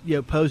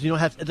pose? You don't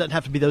have. It doesn't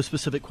have to be those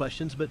specific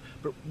questions, but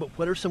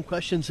what are some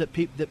questions that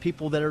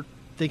people that are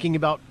thinking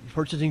about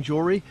purchasing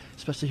jewelry,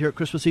 especially here at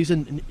Christmas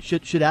season,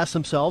 should ask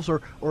themselves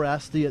or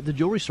ask the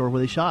jewelry store where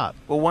they shop?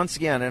 Well, once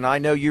again, and I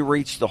know you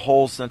reach the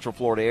whole Central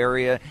Florida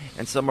area,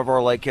 and some of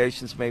our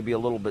locations may be a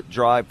little bit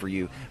dry for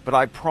you, but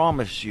I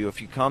promise you,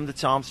 if you come to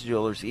Thompson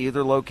Jewelers,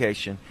 either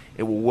location,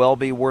 it will well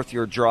be worth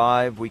your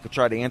drive. We could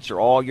try to answer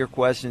all your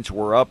questions.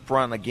 We're up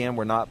front. Again,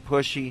 we're not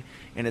pushy,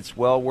 and it's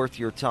well worth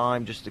your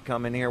time just to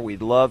come in here.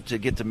 We'd love to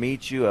get to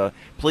meet you.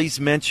 Please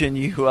mention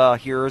you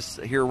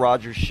hear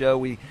Roger's show.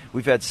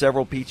 We've had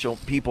several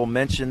people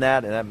mention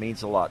that, and that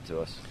means a lot to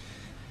us.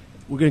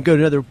 We're going to go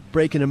to another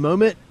break in a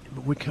moment.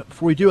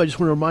 Before we do, I just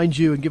want to remind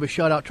you and give a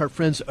shout-out to our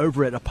friends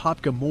over at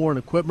Apopka Moore and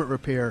Equipment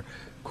Repair.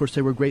 Of course,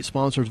 they were great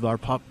sponsors of our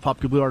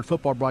Apopka Blue Darter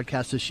football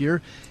broadcast this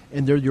year,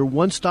 and they're your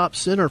one-stop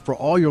center for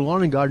all your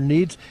lawn and garden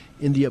needs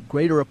in the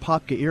greater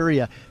Apopka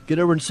area. Get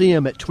over and see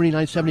them at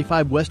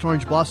 2975 West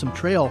Orange Blossom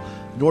Trail,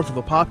 north of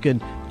Apopka,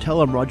 and tell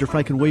them Roger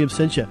Franklin Williams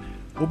sent you.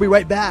 We'll be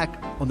right back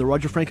on the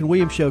Roger Franklin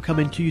Williams Show,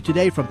 coming to you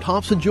today from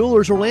Thompson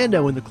Jewelers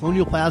Orlando in the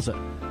Colonial Plaza.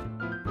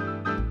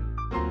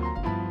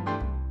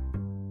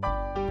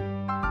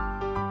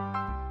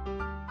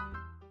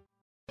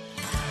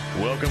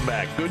 Welcome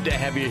back. Good to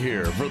have you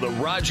here for the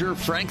Roger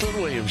Franklin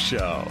Williams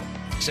Show.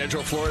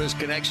 Central Florida's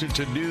connection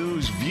to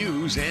news,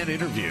 views, and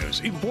interviews.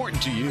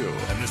 Important to you.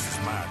 And this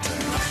is my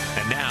turn.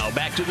 And now,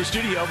 back to the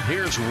studio.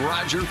 Here's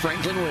Roger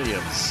Franklin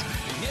Williams.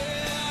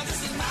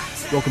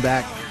 Welcome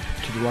back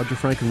to the Roger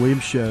Franklin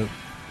Williams Show.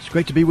 It's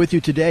great to be with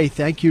you today.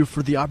 Thank you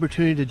for the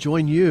opportunity to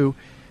join you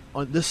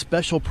on this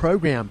special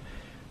program,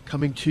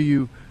 coming to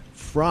you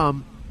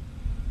from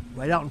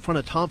right out in front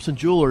of Thompson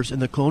Jewelers in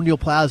the Colonial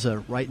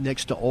Plaza, right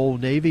next to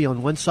Old Navy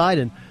on one side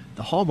and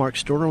the Hallmark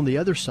store on the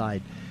other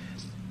side.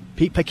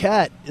 Pete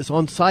Paquette is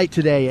on site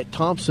today at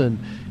Thompson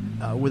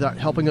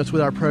helping us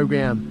with our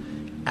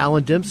program.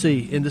 Alan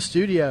Dempsey in the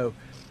studio.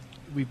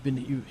 We've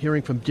been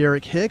hearing from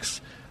Derek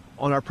Hicks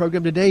on our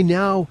program today.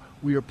 Now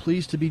we are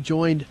pleased to be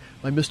joined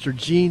by Mr.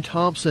 Gene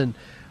Thompson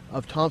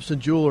of Thompson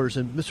Jewelers.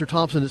 And Mr.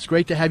 Thompson, it's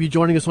great to have you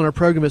joining us on our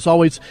program. It's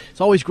always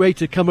great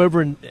to come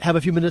over and have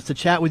a few minutes to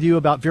chat with you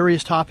about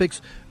various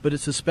topics, but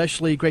it's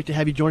especially great to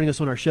have you joining us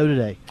on our show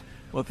today.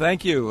 Well,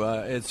 thank you.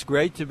 It's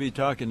great to be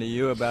talking to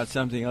you about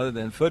something other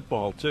than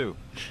football, too.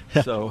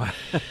 So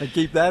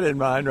keep that in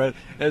mind, right,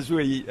 as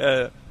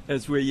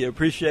we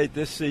appreciate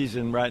this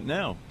season right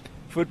now,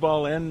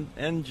 football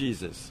and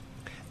Jesus.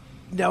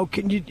 Now,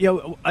 can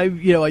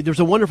there's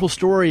a wonderful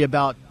story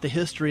about the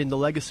history and the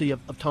legacy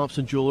of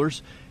Thompson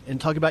Jewelers, and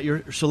talk about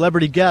your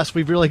celebrity guest.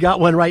 We've really got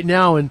one right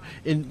now in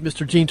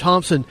Mr. Gene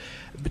Thompson.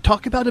 But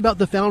talk about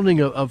the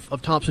founding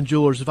of Thompson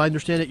Jewelers. If I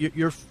understand it,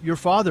 your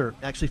father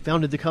actually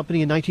founded the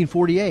company in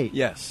 1948.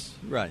 Yes,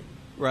 right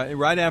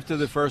after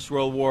the First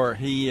World War.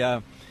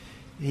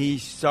 He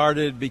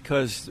started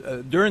because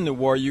during the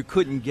war you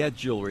couldn't get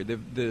jewelry.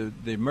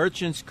 The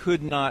merchants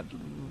could not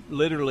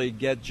literally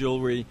get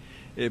jewelry.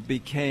 It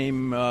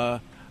became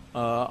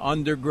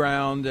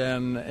underground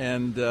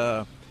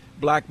and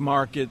black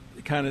market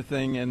kind of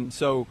thing, and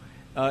so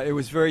it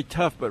was very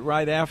tough. But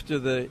right after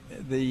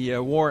the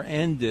war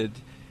ended,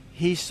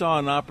 he saw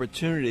an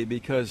opportunity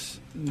because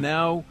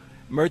now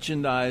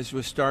merchandise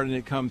was starting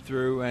to come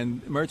through,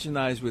 and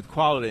merchandise with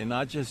quality,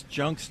 not just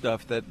junk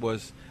stuff that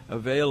was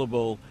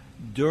available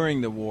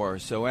during the war.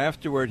 So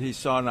afterward, he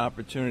saw an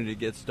opportunity to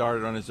get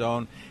started on his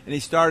own, and he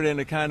started in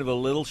a kind of a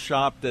little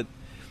shop that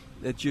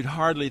you'd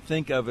hardly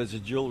think of as a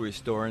jewelry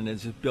store, and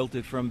has built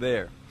it from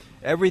there.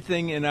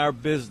 Everything in our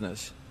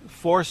business,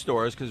 4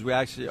 stores, because we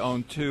actually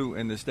own 2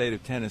 in the state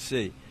of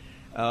Tennessee,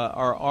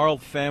 are all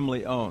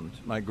family owned.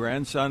 My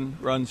grandson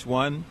runs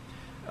one.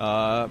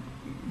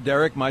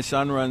 Derek, my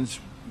son, runs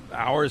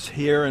ours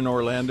here in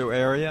Orlando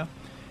area,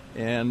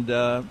 and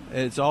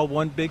it's all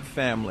one big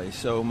family.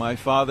 So my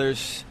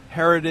father's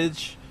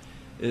heritage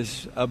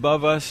is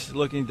above us,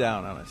 looking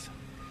down on us.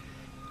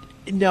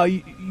 Now,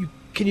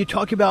 can you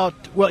talk about,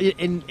 well,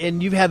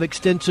 and you have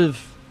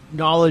extensive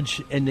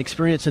knowledge and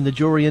experience in the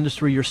jewelry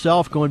industry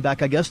yourself, going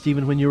back, I guess,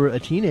 even when you were a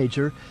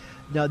teenager.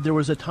 Now, there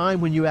was a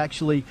time when you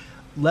actually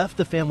left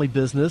the family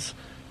business,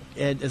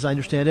 and as I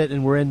understand it,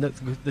 and we're in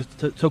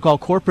the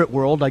so-called corporate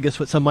world, I guess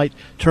what some might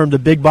term the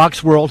big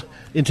box world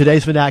in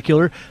today's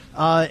vernacular,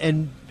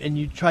 and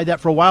you tried that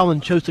for a while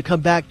and chose to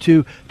come back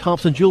to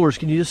Thompson Jewelers.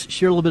 Can you just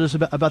share a little bit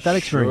about that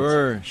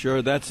experience?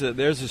 Sure.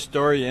 There's a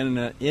story in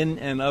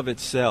and of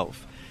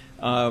itself.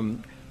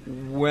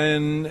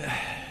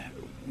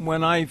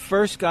 When I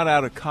first got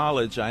out of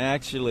college, I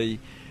actually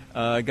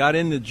got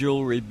in the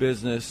jewelry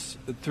business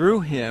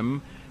through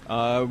him.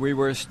 We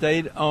were a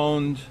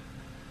state-owned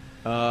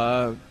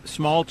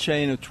small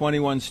chain of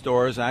 21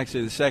 stores,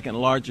 actually the second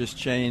largest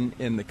chain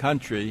in the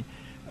country,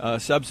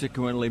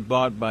 subsequently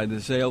bought by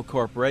the Zale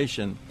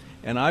Corporation.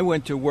 And I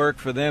went to work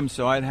for them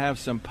so I'd have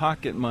some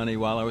pocket money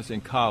while I was in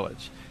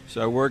college.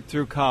 So I worked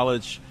through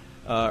college,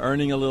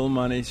 earning a little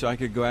money so I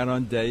could go out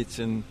on dates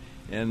and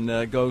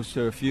go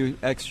to a few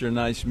extra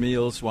nice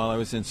meals while I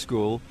was in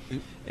school.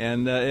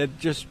 And it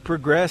just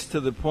progressed to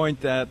the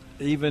point that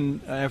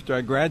even after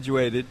I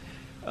graduated,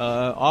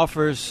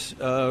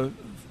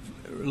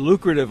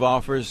 lucrative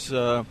offers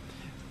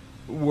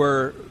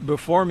were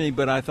before me,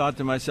 but I thought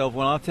to myself,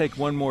 well, I'll take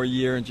one more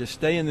year and just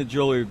stay in the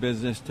jewelry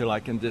business till I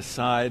can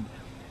decide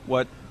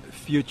what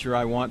future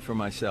I want for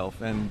myself.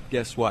 And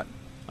guess what?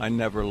 I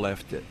never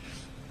left it.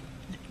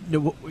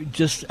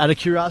 Just out of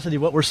curiosity,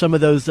 what were some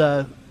of those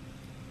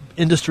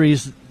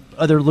industries'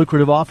 other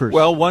lucrative offers?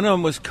 Well, one of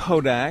them was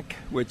Kodak,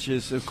 which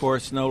is, of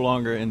course, no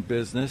longer in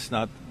business,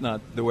 not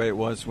the way it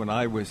was when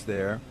I was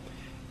there.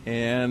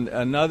 And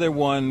another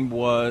one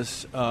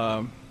was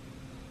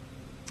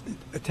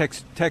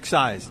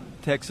Texsize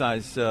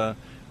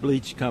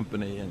bleach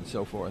company and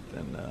so forth.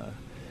 And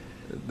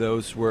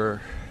those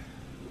were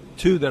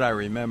 2 that I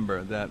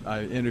remember that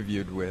I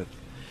interviewed with.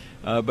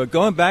 But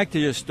going back to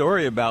your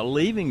story about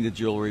leaving the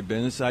jewelry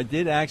business, I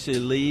did actually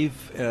leave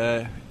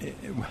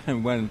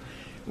when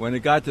it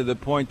got to the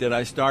point that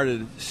I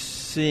started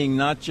seeing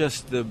not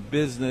just the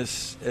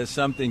business as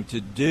something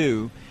to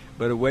do,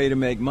 but a way to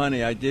make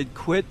money. I did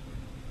quit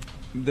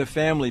the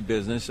family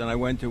business, and I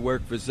went to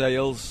work for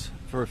Zales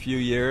for a few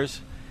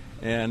years,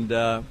 and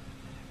I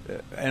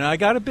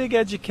got a big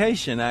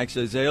education.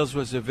 Actually, Zales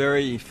was a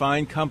very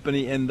fine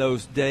company in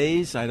those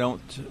days. I don't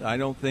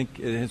think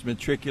it has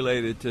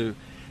matriculated to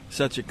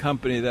such a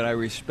company that I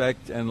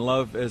respect and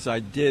love as I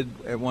did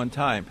at one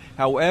time.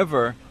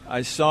 However,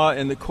 I saw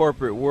in the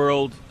corporate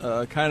world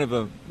kind of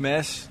a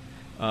mess,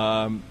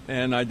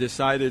 and I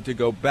decided to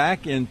go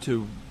back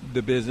into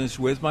the business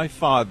with my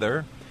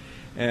father.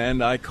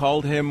 And I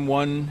called him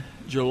one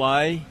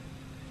July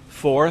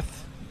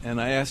 4th,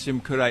 and I asked him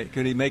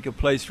could he make a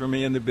place for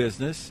me in the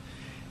business.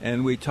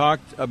 And we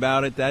talked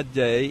about it that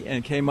day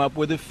and came up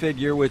with a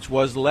figure which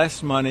was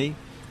less money,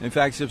 in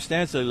fact,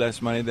 substantially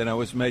less money than I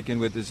was making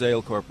with the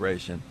Zale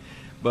Corporation.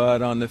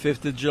 But on the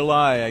 5th of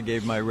July, I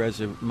gave my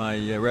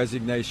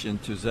resignation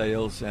to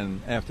Zales,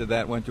 and after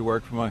that went to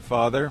work for my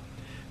father,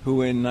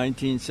 who in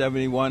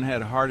 1971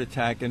 had a heart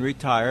attack and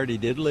retired. He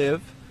did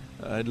live.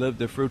 Had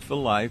lived a fruitful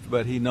life,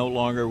 but he no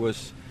longer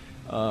was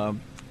a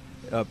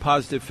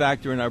positive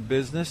factor in our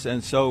business.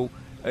 And so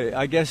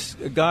I guess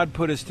God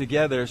put us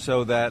together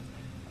so that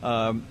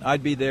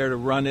I'd be there to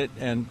run it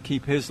and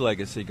keep his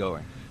legacy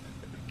going.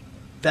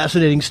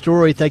 Fascinating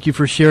story. Thank you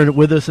for sharing it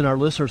with us and our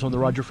listeners on the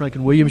Roger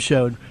Franklin Williams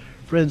Show. And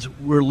friends,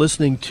 you're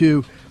listening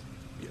to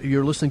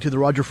the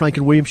Roger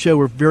Franklin Williams Show.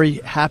 We're very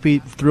happy,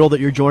 thrilled that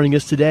you're joining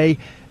us today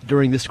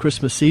during this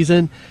Christmas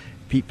season.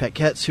 Pete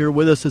Paquette's here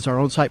with us as our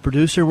on-site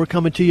producer. We're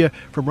coming to you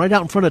from right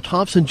out in front of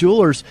Thompson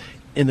Jewelers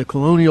in the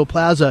Colonial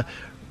Plaza,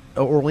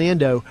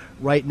 Orlando,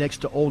 right next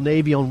to Old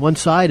Navy on one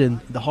side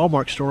and the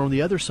Hallmark store on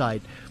the other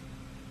side.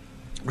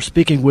 We're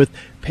speaking with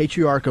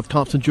patriarch of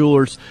Thompson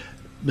Jewelers,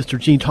 Mr.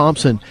 Gene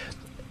Thompson.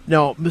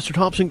 Now, Mr.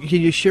 Thompson,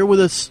 can you share with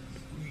us,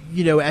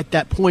 at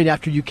that point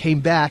after you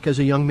came back as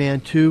a young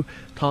man to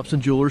Thompson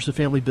Jewelers, the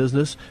family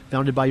business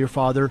founded by your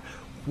father,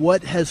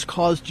 what has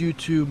caused you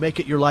to make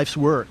it your life's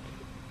work?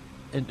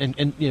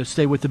 and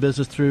stay with the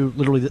business through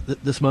literally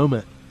this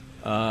moment?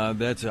 I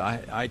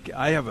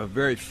have a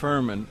very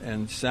firm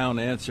and sound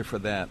answer for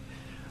that.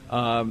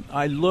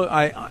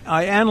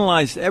 I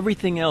analyzed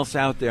everything else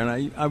out there,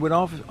 and I would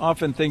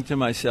often think to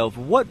myself,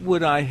 what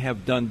would I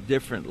have done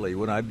differently?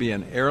 Would I be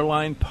an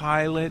airline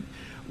pilot?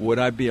 Would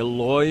I be a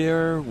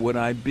lawyer? Would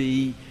I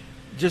be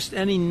just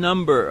any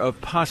number of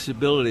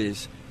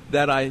possibilities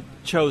that I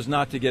chose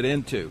not to get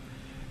into?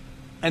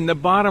 And the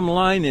bottom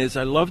line is,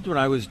 I loved what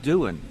I was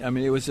doing. I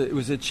mean, it was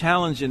a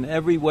challenge in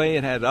every way.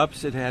 It had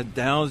ups, it had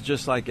downs,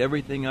 just like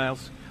everything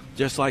else,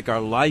 just like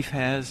our life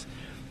has.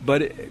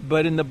 But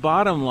in the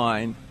bottom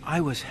line,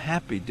 I was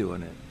happy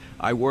doing it.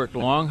 I worked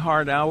long,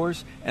 hard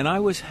hours, and I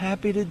was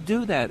happy to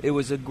do that. It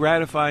was a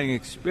gratifying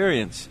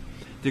experience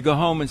to go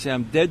home and say,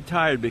 I'm dead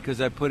tired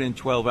because I put in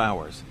 12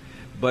 hours.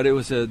 But it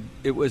was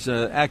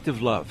an act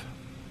of love.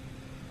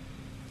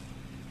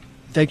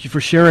 Thank you for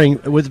sharing.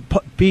 With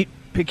Pete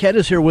Piquet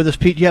is here with us.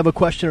 Pete, do you have a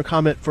question or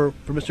comment for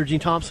Mr. Gene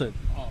Thompson?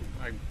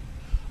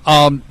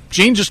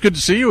 Gene, just good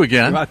to see you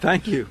again. Well,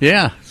 thank you.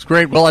 Yeah, it's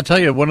great. Well, I tell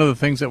you, one of the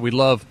things that we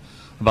love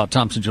about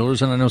Thompson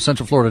Jewelers, and I know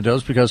Central Florida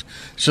does, because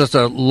it's just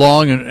a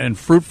long and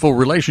fruitful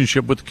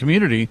relationship with the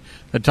community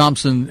that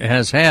Thompson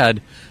has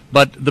had.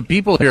 But the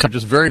people here are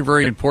just very,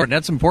 very important.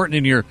 That's important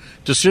in your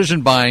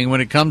decision buying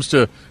when it comes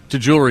to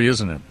jewelry,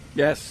 isn't it?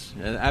 Yes,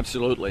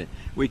 absolutely.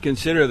 We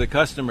consider the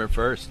customer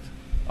first,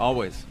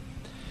 always.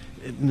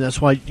 And that's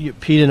why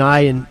Pete and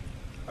I and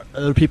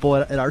other people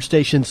at our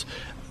stations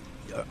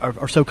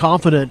are so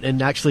confident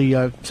and actually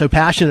so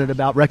passionate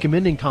about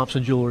recommending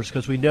Thompson Jewelers,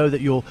 because we know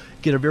that you'll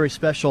get a very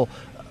special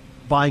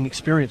buying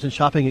experience and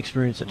shopping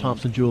experience at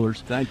Thompson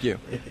Jewelers. Thank you.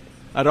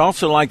 I'd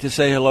also like to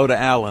say hello to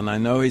Alan. I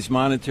know he's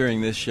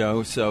monitoring this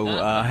show, so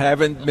I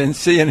haven't been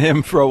seeing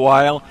him for a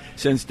while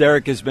since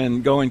Derek has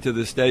been going to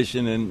the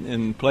station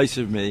in place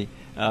of me.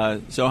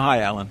 So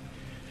hi, Alan.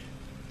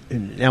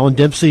 And Alan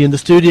Dempsey in the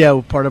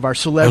studio, part of our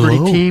celebrity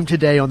team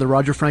today on the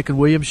Roger Franklin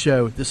Williams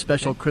Show, this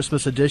special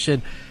Christmas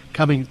edition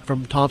coming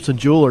from Thompson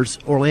Jewelers,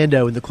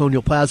 Orlando in the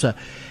Colonial Plaza.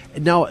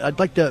 And now I'd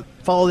like to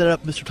follow that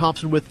up, Mr.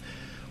 Thompson, with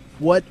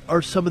what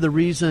are some of the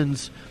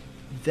reasons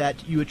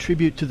that you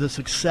attribute to the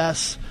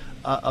success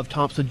of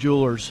Thompson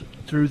Jewelers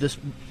through this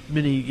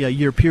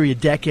many-year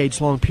period,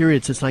 decades-long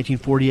period since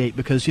 1948?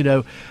 Because,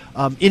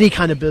 any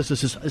kind of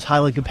business is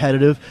highly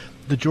competitive.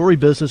 The jewelry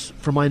business,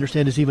 from my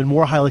understanding, is even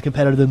more highly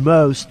competitive than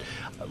most.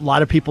 A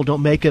lot of people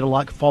don't make it; a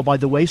lot fall by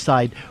the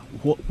wayside.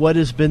 What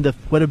have been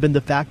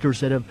the factors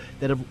that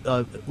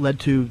have led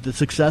to the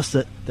success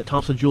that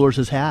Thompson Jewelers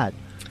has had?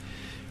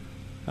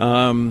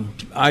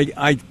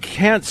 I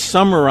can't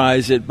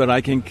summarize it, but I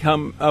can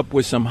come up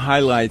with some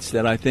highlights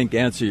that I think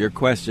answer your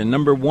question.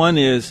 Number one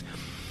is,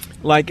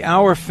 like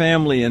our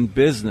family in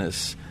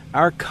business,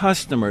 our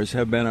customers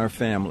have been our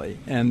family,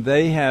 and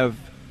they have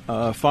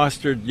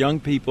fostered young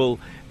people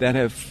that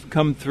have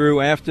come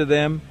through after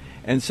them,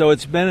 and so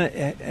it's been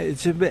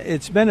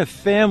a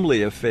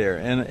family affair,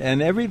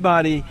 and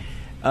everybody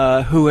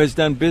who has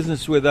done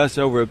business with us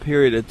over a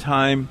period of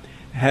time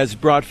has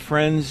brought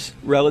friends,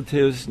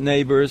 relatives,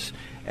 neighbors,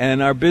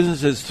 and our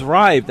business has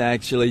thrived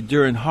actually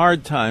during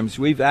hard times.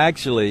 We've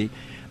actually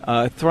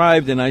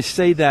thrived, and I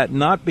say that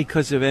not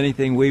because of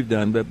anything we've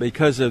done, but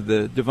because of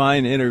the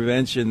divine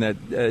intervention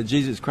that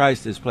Jesus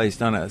Christ has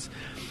placed on us.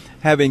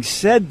 Having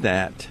said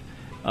that,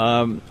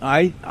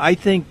 I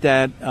think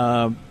that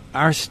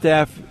our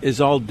staff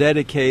is all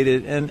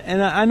dedicated, and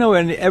I know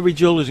every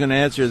jeweler is going to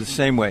answer the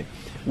same way.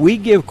 We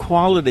give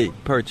quality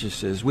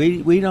purchases.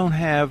 We don't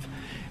have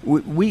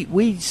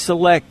we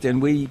select,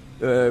 and we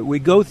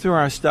go through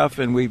our stuff,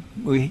 and we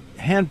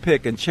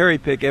handpick and cherry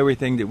pick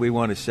everything that we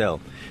want to sell.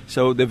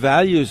 So the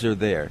values are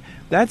there.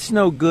 That's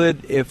no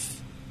good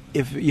if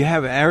you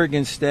have an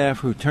arrogant staff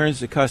who turns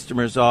the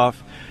customers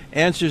off,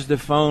 answers the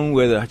phone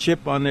with a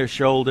chip on their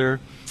shoulder,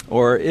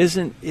 or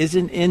isn't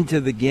into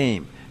the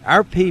game.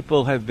 Our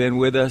people have been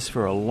with us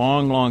for a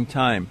long, long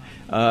time.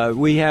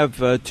 We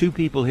have two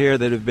people here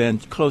that have been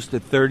close to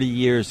 30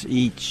 years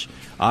each.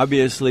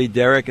 Obviously,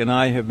 Derek and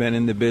I have been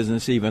in the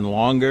business even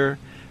longer.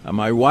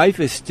 My wife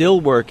is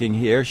still working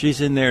here. She's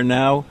in there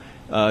now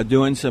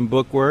doing some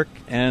book work.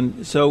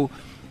 And so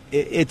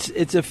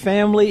it's a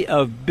family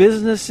of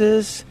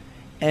businesses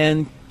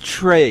and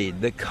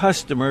trade. The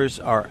customers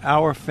are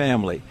our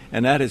family,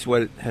 and that is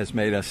what has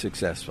made us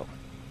successful.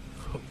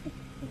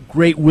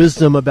 Great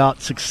wisdom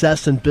about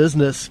success in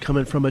business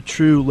coming from a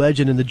true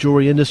legend in the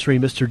jewelry industry,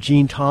 Mr.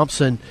 Gene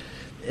Thompson.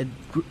 And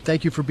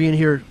thank you for being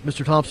here,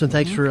 Mr. Thompson.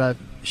 Thanks for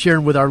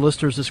sharing with our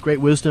listeners this great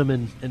wisdom,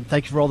 and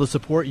thank you for all the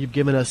support you've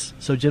given us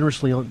so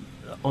generously on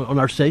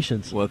our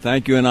stations. Well,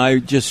 thank you, and I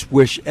just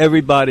wish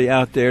everybody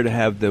out there to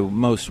have the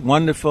most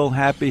wonderful,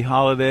 happy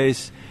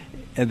holidays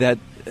that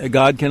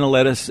God can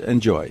let us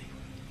enjoy.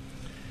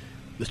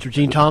 Mr.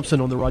 Gene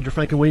Thompson on the Roger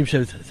Franklin Williams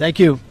Show. Thank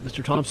you,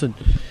 Mr. Thompson.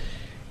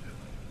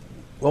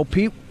 Well,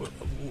 Pete,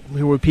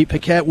 here with Pete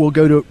Piquet. We'll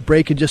go to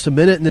break in just a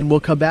minute, and then we'll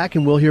come back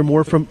and we'll hear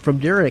more from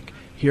Derek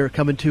here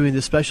coming to you in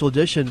this special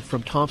edition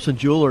from Thompson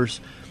Jewelers,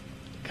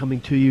 coming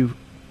to you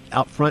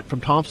out front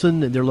from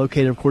Thompson, and they're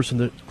located, of course, in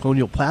the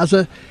Colonial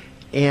Plaza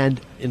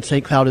and in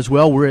St. Cloud as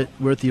well. We're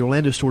at the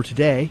Orlando store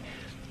today.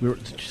 We were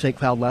at St.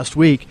 Cloud last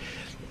week.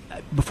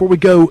 Before we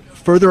go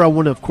further, I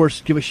want to, of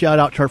course, give a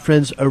shout-out to our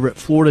friends over at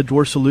Florida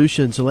Door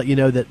Solutions and let you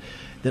know that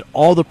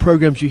all the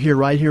programs you hear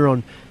right here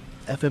on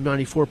FM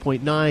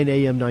 94.9,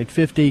 AM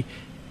 950,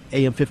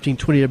 AM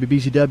 1520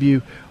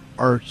 WBZW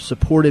are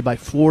supported by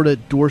Florida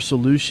Door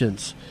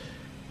Solutions.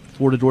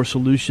 Florida Door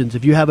Solutions.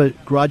 If you have a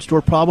garage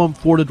door problem,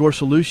 Florida Door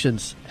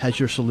Solutions has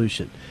your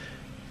solution.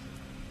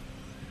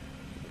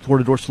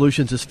 Florida Door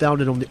Solutions is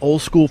founded on the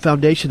old school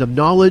foundation of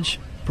knowledge,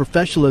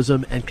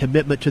 professionalism, and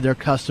commitment to their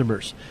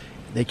customers.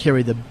 They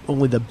carry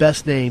only the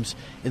best names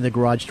in the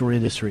garage door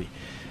industry.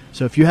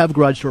 So if you have a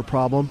garage door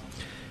problem,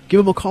 give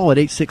them a call at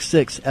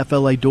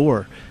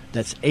 866-FLA-DOOR.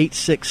 That's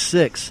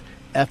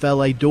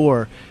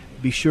 866-FLA-DOOR.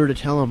 Be sure to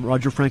tell them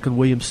Roger Franklin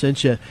Williams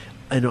sent you,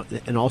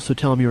 and also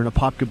tell them you're an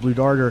Apopka Blue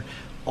Darter.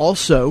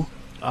 Also,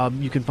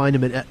 you can find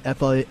them at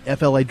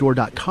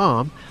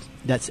FLADoor.com.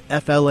 That's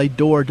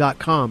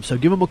FLADoor.com. So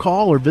give them a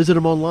call or visit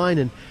them online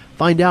and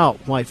find out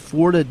why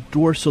Florida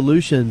Door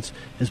Solutions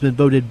has been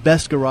voted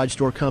best garage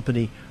door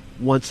company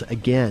once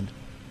again.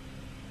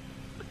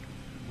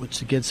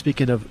 Once again,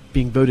 speaking of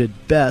being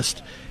voted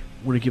best,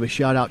 I want to give a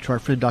shout out to our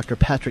friend Dr.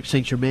 Patrick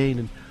St. Germain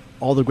and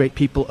all the great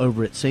people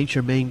over at St.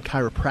 Germain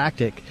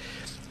Chiropractic.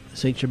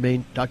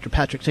 Dr.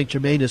 Patrick St.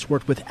 Germain has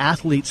worked with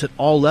athletes at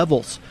all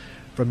levels,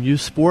 from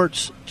youth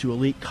sports to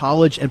elite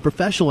college and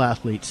professional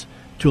athletes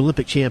to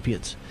Olympic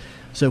champions.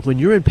 So when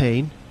you're in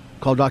pain,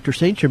 call Dr.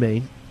 St.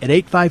 Germain at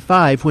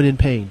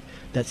 855-WHEN-IN-PAIN.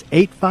 That's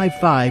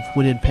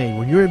 855-WHEN-IN-PAIN.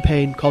 When you're in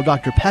pain, call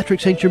Dr. Patrick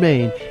St.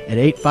 Germain at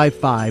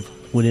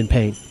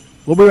 855-WHEN-IN-PAIN.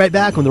 We'll be right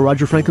back on the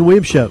Roger Franklin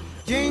Williams Show.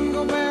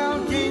 Jingle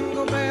bell,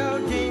 jingle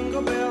bell,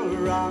 jingle bell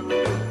rock.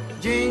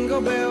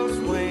 Jingle bells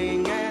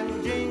swing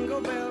and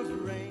jingle bells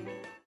ring.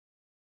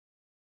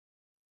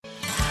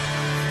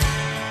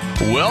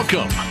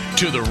 Welcome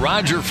to the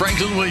Roger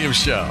Franklin Williams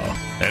Show.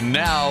 And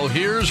now,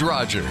 here's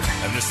Roger.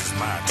 And this is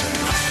my turn.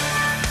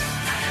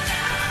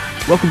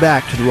 Welcome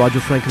back to the Roger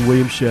Franklin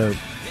Williams Show.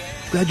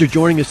 Glad you're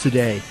joining us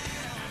today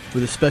for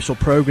this special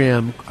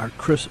program,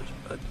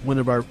 one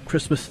of our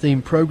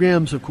Christmas-themed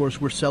programs. Of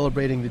course, we're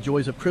celebrating the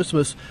joys of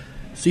Christmas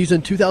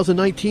season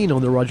 2019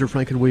 on the Roger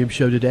Franklin Williams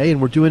Show today, and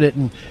we're doing it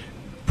in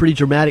pretty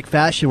dramatic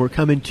fashion. We're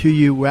coming to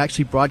you. We're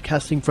actually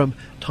broadcasting from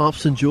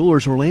Thompson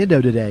Jewelers,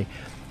 Orlando today.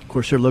 Of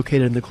course, they're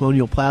located in the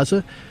Colonial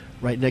Plaza,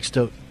 right next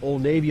to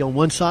Old Navy on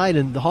one side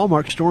and the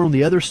Hallmark store on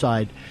the other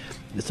side.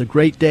 It's a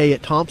great day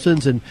at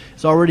Thompson's, and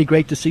it's already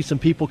great to see some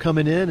people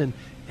coming in and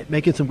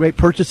making some great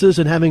purchases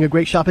and having a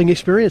great shopping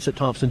experience at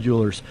Thompson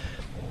Jewelers.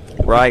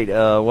 Right.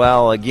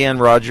 Well, again,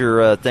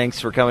 Roger, thanks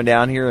for coming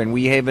down here. And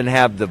we even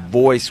have the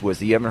voice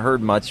with you. You haven't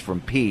heard much from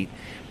Pete,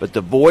 but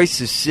the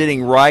voice is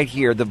sitting right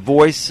here, the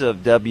voice of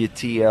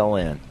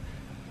WTLN.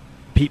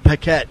 Pete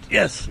Paquette,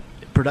 yes,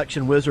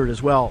 production wizard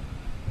as well.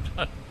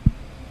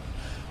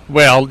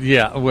 Well,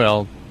 yeah.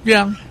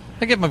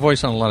 I get my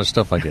voice on a lot of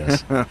stuff, I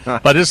guess.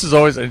 But this is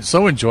always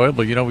so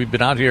enjoyable. You know, we've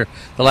been out here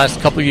the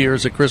last couple of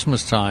years at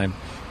Christmas time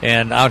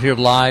and out here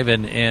live.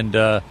 And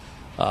I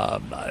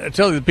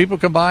tell you, the people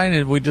come by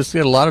and we just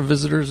get a lot of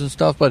visitors and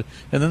stuff. And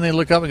then they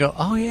look up and go,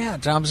 oh, yeah,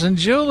 Thompson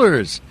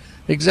Jewelers.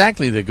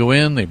 Exactly. They go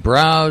in, they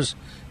browse.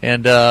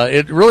 And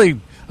it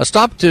really,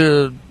 stop out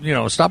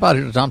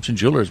here to Thompson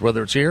Jewelers,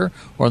 whether it's here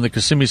or in the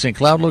Kissimmee St.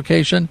 Cloud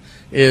location,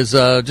 is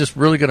just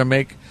really going to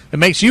make it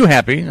makes you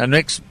happy. I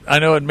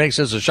know it makes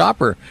as a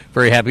shopper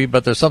very happy,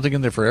 but there's something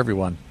in there for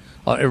everyone,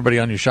 everybody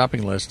on your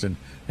shopping list. And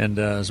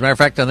as a matter of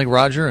fact, I think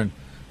Roger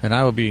and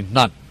I will be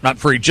not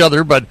for each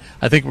other, but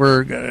I think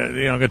we're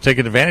going to take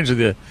advantage of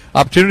the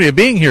opportunity of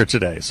being here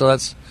today. So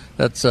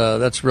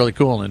that's really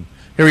cool. And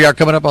here we are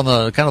coming up on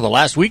the kind of the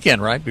last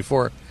weekend, right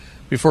before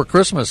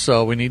Christmas.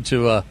 So we need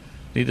to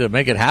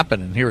make it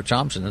happen. And here at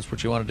Thompson, that's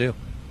what you want to do.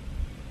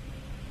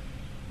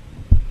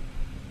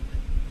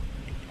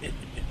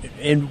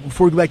 And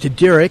before we go back to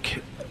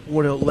Derek, I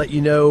want to let you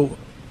know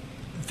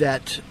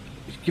that,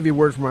 give you a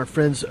word from our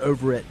friends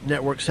over at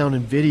Network Sound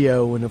and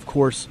Video, and of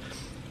course,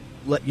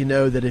 let you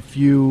know that if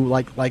you,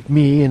 like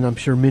me, and I'm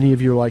sure many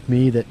of you are like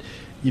me, that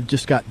you've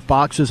just got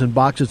boxes and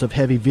boxes of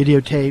heavy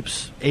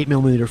videotapes,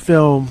 8mm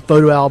film,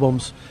 photo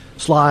albums,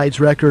 slides,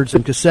 records,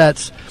 and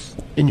cassettes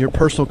in your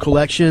personal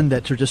collection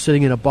that are just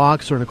sitting in a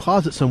box or in a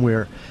closet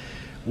somewhere.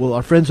 Well,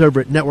 our friends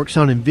over at Network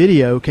Sound and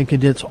Video can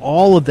condense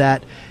all of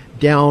that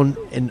down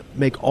and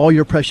make all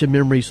your precious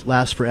memories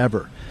last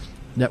forever.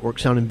 Network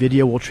Sound and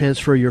Video will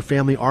transfer your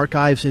family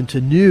archives into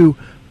new,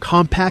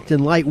 compact,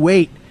 and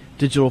lightweight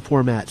digital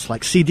formats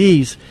like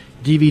CDs,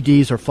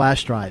 DVDs, or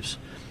flash drives.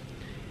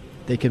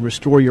 They can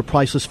restore your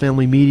priceless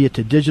family media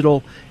to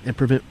digital and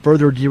prevent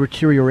further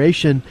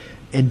deterioration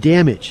and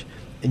damage,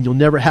 and you'll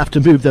never have to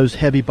move those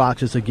heavy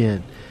boxes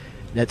again.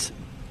 That's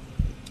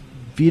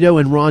Vito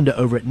and Rhonda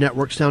over at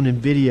Network Sound and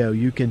Video.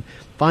 You can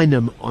find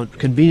them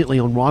conveniently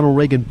on Ronald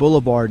Reagan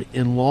Boulevard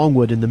in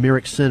Longwood in the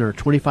Merrick Center,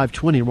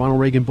 2520 Ronald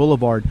Reagan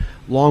Boulevard,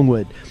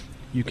 Longwood.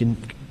 You can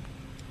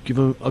give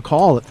them a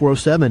call at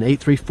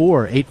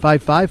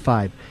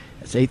 407-834-8555.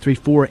 That's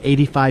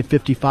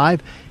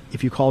 834-8555.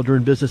 If you call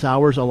during business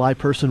hours, a live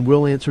person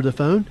will answer the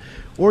phone,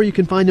 or you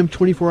can find them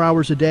 24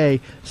 hours a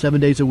day,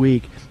 7 days a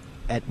week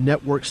at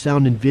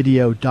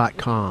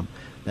networksoundandvideo.com.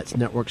 That's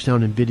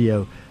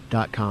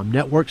networksoundandvideo.com.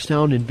 Network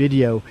Sound and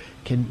Video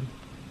can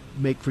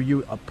make for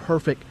you a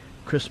perfect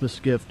Christmas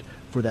gift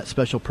for that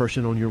special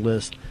person on your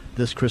list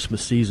this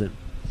Christmas season.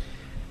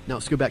 Now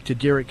let's go back to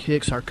Derek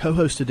Hicks, our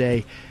co-host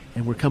today,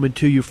 and we're coming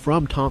to you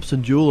from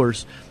Thompson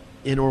Jewelers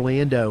in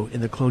Orlando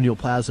in the Colonial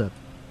Plaza.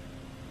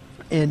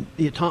 And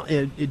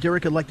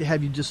Derek, I'd like to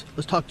have you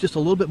let's talk just a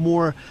little bit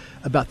more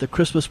about the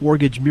Christmas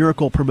Mortgage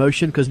Miracle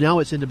promotion, because now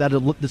it's in about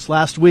this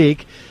last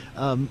week.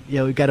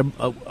 We've got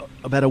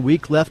about a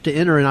week left to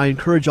enter, and I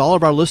encourage all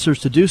of our listeners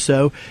to do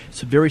so.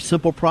 It's a very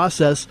simple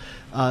process.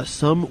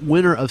 Some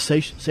winner of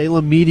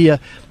Salem Media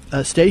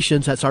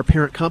stations, that's our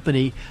parent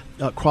company,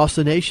 across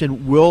the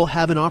nation, will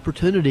have an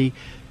opportunity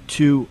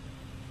to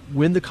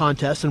win the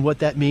contest. And what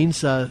that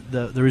means,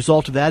 the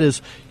result of that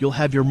is you'll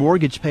have your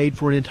mortgage paid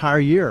for an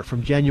entire year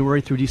from January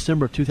through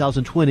December of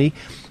 2020.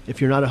 If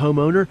you're not a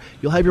homeowner,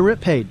 you'll have your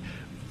rent paid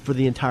for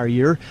the entire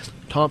year.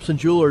 Thompson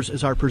Jewelers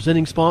is our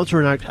presenting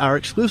sponsor and our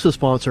exclusive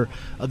sponsor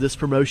of this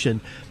promotion.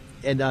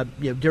 And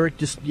Derek,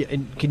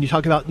 can you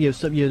talk about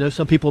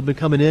some people have been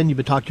coming in, you've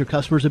been talking to your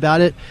customers about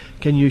it.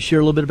 Can you share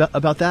a little bit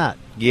about that?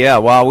 Yeah,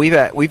 well,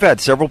 we've had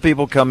several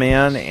people come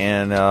in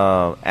and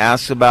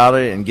ask about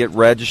it and get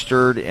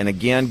registered. And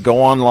again,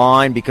 go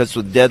online, because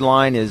the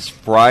deadline is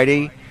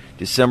Friday,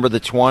 December the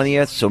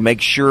 20th. So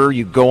make sure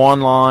you go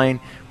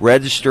online,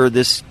 register.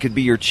 This could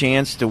be your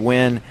chance to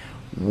win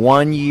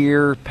 1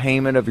 year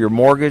payment of your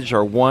mortgage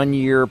or 1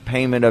 year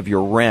payment of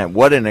your rent.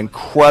 What an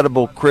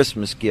incredible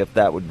Christmas gift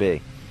that would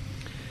be.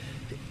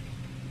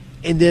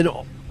 And then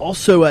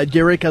also,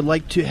 Derek, I'd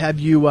like to have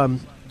you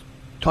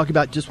talk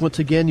about, just once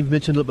again, you've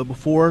mentioned a little bit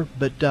before,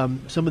 but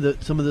some of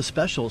the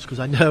specials, because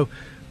I know,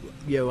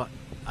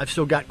 I've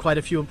still got quite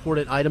a few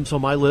important items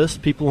on my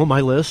list, people on my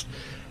list,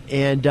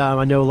 and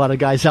I know a lot of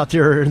guys out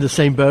there are in the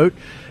same boat,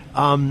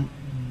 and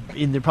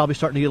they're probably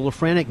starting to get a little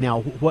frantic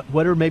now.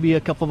 What are maybe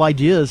a couple of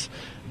ideas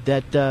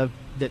that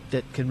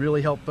can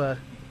really help?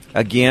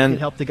 Can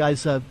help the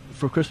guys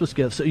for Christmas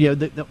gifts,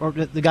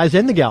 the guys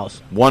and the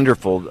gals.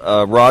 Wonderful.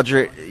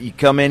 Roger, you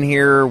come in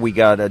here, we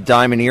got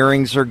diamond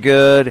earrings are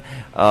good.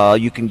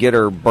 You can get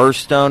her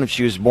birthstone. If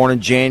she was born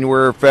in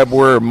January,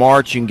 February, or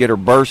March, you can get her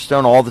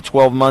birthstone. All the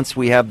 12 months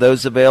we have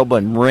those available,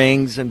 and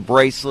rings and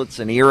bracelets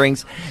and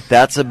earrings.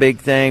 That's a big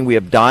thing. We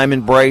have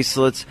diamond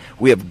bracelets.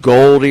 We have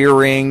gold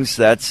earrings.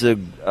 That's a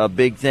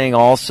big thing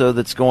also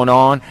that's going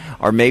on.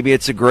 Or maybe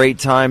it's a great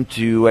time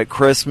at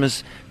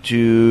Christmas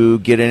to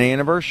get an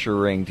anniversary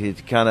ring to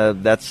kind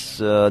of, that's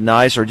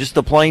nice, or just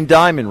a plain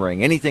diamond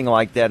ring. Anything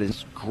like that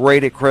is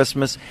great at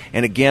Christmas.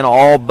 And again,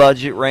 all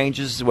budget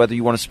ranges, whether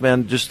you want to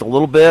spend just a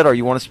little bit or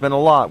you want to spend a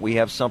lot, we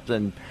have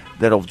something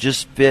that'll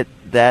just fit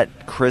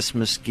that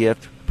Christmas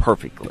gift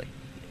perfectly.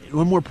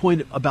 One more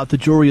point about the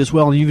jewelry as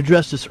well, and you've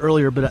addressed this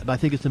earlier, but I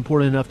think it's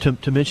important enough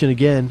to mention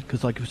again,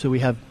 because like I said, we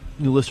have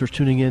new listeners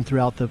tuning in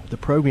throughout the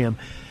program.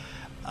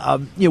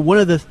 One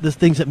of the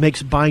things that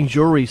makes buying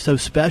jewelry so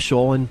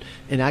special and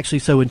actually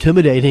so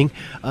intimidating,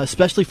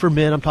 especially for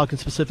men, I'm talking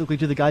specifically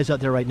to the guys out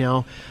there right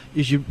now,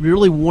 is you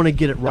really want to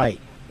get it right,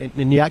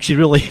 and you actually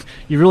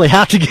really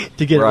have to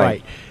get it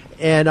right.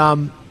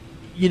 And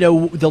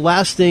the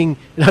last thing,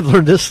 and I've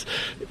learned this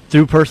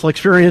through personal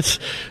experience,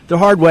 the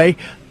hard way,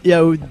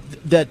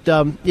 that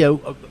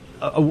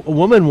a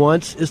woman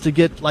wants is to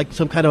get like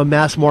some kind of a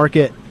mass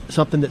market,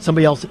 something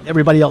that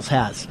everybody else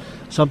has.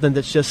 Something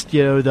that's just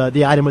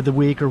the item of the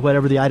week or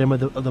whatever, the item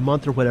of the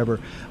month or whatever.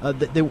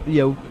 When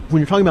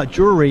you're talking about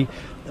jewelry,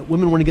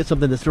 women want to get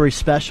something that's very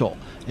special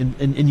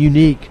and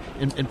unique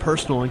and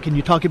personal. And can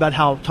you talk about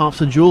how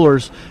Thompson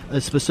Jewelers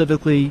is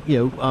specifically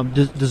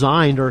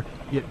designed or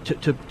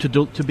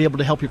to be able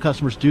to help your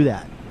customers do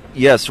that?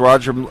 Yes,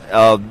 Roger.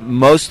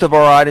 Most of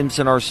our items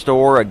in our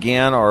store,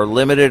 again, are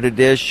limited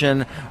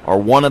edition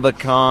or one of a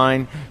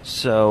kind.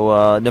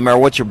 So no matter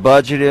what your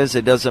budget is,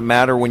 it doesn't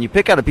matter. When you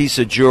pick out a piece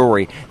of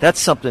jewelry, that's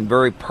something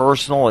very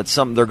personal. It's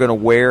something they're going to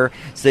wear.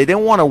 So they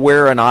don't want to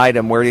wear an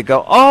item where you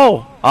go,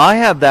 oh, I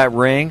have that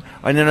ring,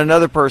 and then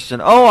another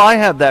person, oh, I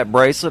have that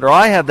bracelet, or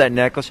I have that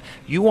necklace.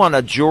 You want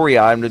a jewelry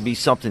item to be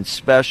something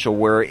special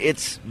where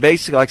it's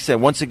basically, like I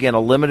said, once again, a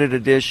limited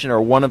edition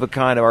or one of a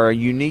kind or a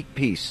unique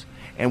piece.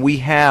 And we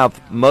have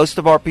most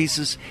of our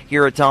pieces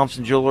here at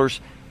Thompson Jewelers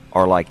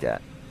are like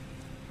that.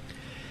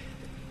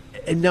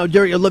 And now,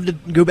 Derek, I'd love to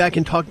go back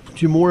and talk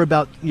to you more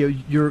about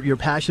your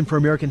passion for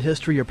American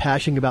history, your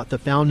passion about the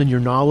founding,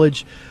 your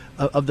knowledge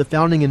of the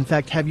founding. In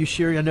fact, have you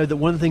shared? I know that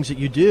one of the things that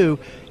you do,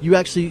 you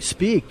actually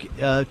speak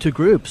to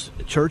groups,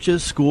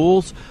 churches,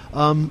 schools,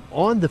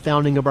 on the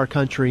founding of our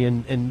country,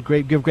 and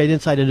give great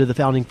insight into the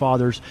founding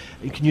fathers.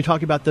 Can you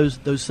talk about those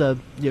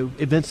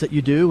events that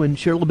you do and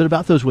share a little bit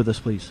about those with us,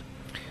 please?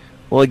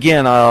 Well,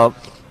 again,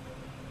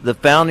 the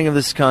founding of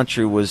this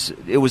country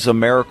was a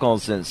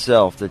miracle in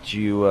itself that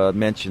you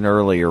mentioned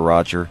earlier,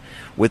 Roger.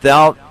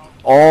 Without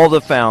all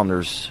the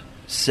founders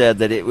said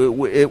that it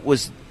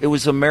was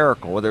a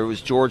miracle. Whether it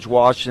was George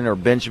Washington or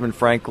Benjamin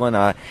Franklin,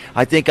 I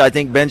think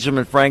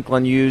Benjamin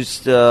Franklin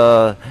used,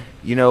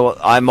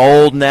 I'm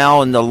old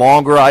now, and the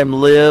longer I'm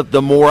lived,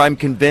 the more I'm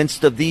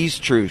convinced of these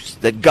truths,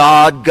 that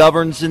God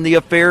governs in the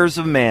affairs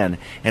of man,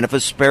 and if a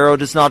sparrow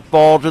does not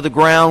fall to the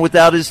ground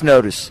without his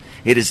notice,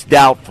 it is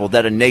doubtful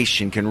that a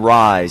nation can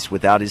rise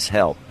without his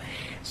help.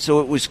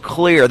 So it was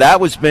clear. That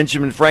was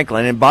Benjamin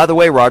Franklin. And by the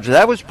way, Roger,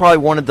 that was probably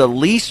one of the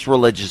least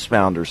religious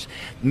founders.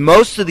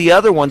 Most of the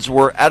other ones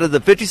were, out of the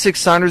 56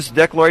 signers of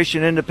the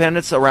Declaration of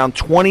Independence, around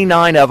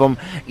 29 of them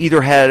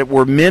either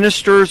were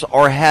ministers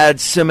or had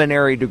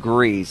seminary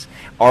degrees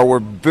or were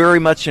very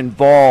much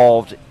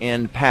involved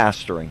in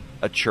pastoring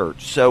a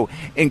church. So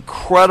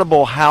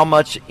incredible how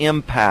much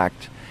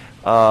impact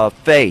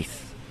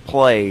faith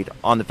played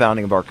on the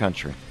founding of our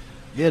country.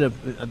 Yeah,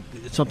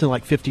 something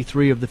like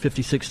 53 of the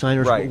 56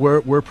 signers right.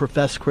 were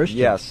professed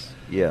Christians.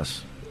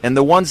 Yes. And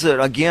the ones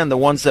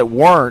that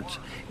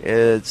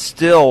weren't,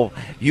 still,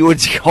 you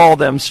would call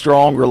them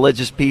strong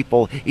religious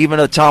people. Even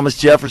though Thomas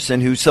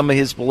Jefferson, who some of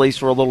his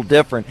beliefs were a little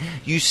different,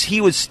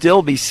 he would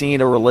still be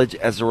seen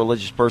as a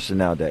religious person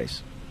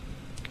nowadays.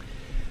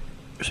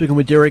 Speaking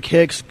with Derek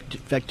Hicks. In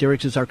fact,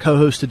 Derek is our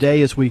co-host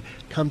today as we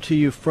come to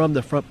you from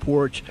the front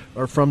porch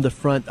or from the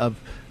front of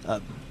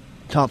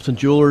Thompson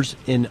Jewelers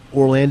in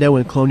Orlando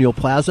in Colonial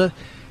Plaza.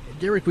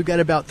 Derek, we've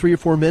got about 3 or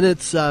 4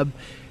 minutes.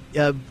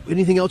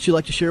 Anything else you'd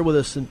like to share with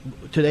us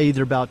today,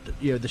 either about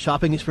the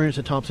shopping experience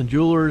at Thompson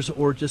Jewelers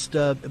or just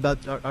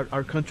about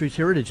our country's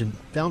heritage and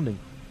founding?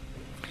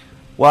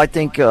 Well, I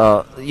think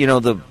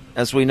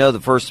as we know, the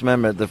First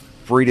Amendment, the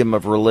freedom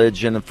of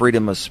religion and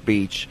freedom of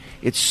speech,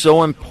 it's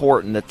so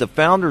important that the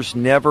founders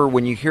never,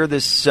 when you hear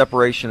this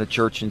separation of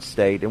church and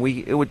state, and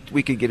we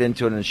could get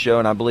into it in a show,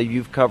 and I believe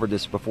you've covered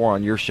this before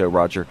on your show,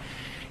 Roger,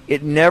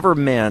 it never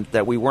meant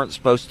that we weren't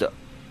supposed to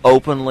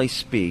openly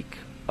speak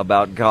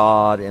about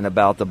God and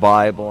about the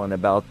Bible and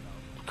about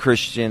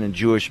Christian and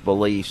Jewish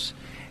beliefs.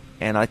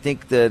 And I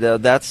think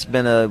that that's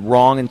been a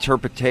wrong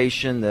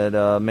interpretation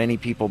that many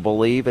people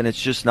believe, and it's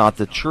just not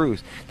the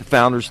truth. The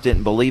founders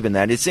didn't believe in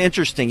that. It's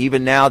interesting,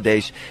 even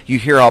nowadays, you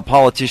hear how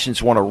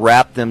politicians want to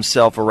wrap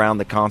themselves around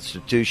the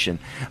Constitution.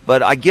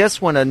 But I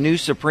guess when a new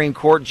Supreme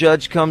Court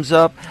judge comes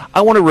up, I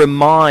want to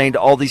remind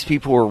all these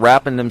people who are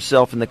wrapping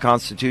themselves in the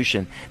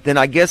Constitution, then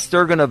I guess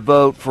they're going to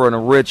vote for an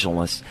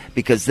originalist,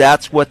 because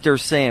that's what they're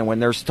saying when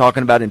they're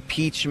talking about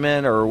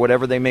impeachment or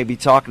whatever they may be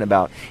talking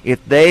about.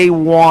 If they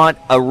want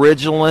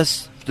originalists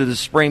to the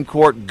Supreme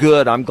Court,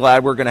 good. I'm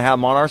glad we're going to have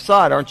them on our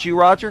side. Aren't you,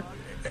 Roger?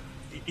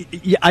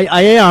 Yeah,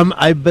 I am,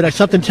 but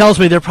something tells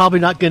me they're probably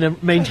not going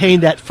to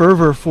maintain that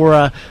fervor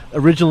for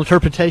original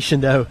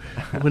interpretation, though,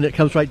 when it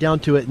comes right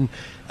down to it. And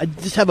I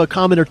just have a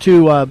comment or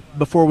two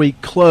before we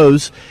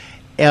close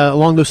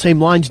along those same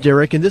lines,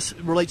 Derek, and this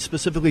relates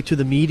specifically to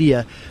the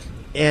media.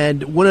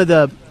 And one of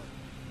the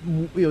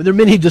there are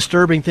many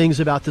disturbing things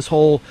about this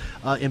whole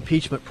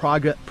impeachment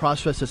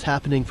process that's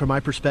happening. From my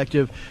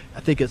perspective,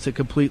 I think it's a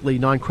completely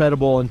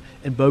non-credible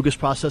and bogus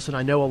process, and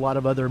I know a lot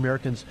of other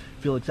Americans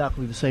feel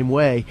exactly the same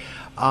way.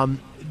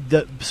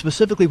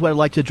 Specifically, what I'd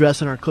like to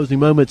address in our closing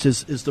moments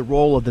is the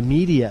role of the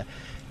media.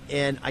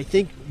 And I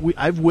think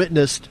I've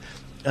witnessed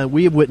in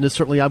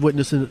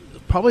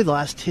probably the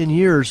last 10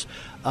 years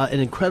an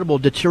incredible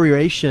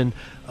deterioration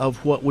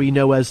of what we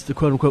know as the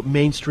quote-unquote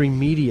mainstream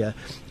media.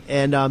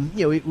 And,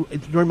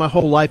 during my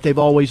whole life, they've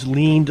always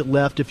leaned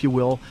left, if you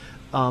will,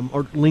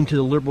 or leaned to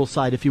the liberal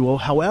side, if you will.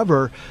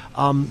 However,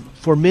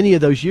 for many of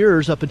those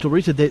years, up until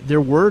recently,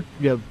 there were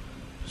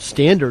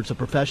standards of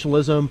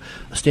professionalism,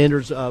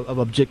 standards of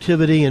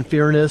objectivity and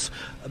fairness,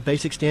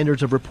 basic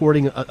standards of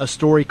reporting a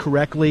story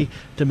correctly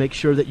to make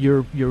sure that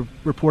you're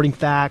reporting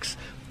facts,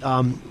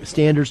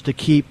 standards to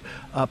keep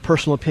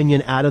personal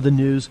opinion out of the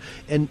news.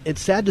 And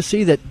it's sad to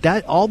see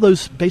that all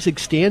those basic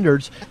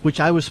standards, which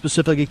I was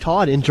specifically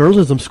taught in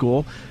journalism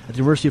school at the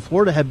University of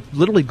Florida, have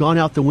literally gone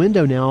out the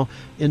window now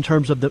in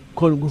terms of the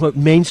quote-unquote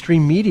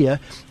mainstream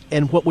media.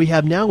 And what we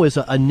have now is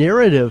a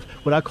narrative,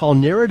 what I call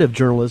narrative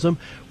journalism,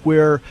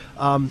 where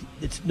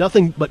it's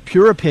nothing but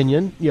pure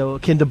opinion,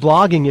 akin to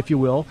blogging, if you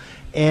will,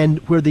 and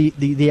where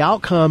the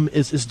outcome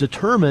is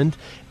determined,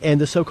 and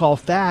the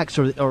so-called facts,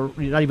 or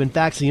not even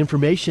facts, the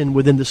information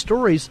within the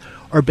stories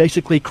are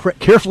basically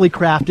carefully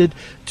crafted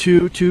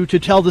to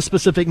tell the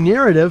specific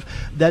narrative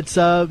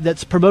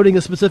that's promoting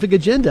a specific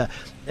agenda,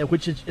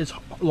 which is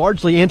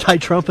largely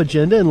anti-Trump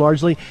agenda and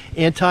largely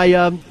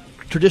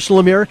traditional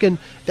American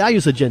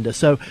values agenda.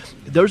 So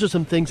those are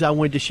some things I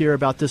wanted to share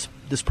about this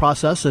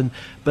process.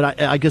 But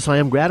I guess I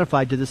am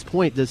gratified to this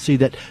point to see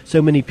that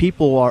so many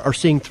people are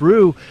seeing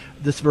through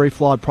this very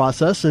flawed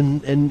process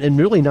and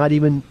really not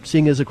even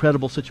seeing it as a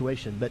credible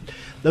situation. But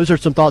those are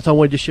some thoughts I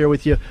wanted to share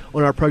with you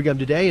on our program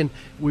today. And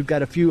we've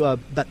got a few,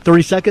 about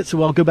 30 seconds,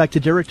 so I'll go back to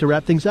Derek to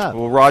wrap things up.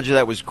 Well, Roger,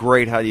 that was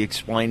great how you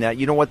explained that.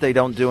 You know what they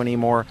don't do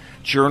anymore?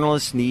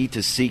 Journalists need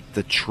to seek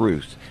the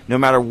truth. no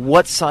matter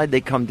what side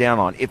they come down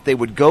on, if they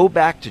would go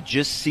back to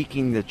just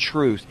seeking the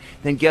truth,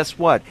 then guess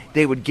what?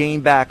 They would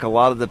gain back a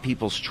lot of the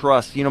people's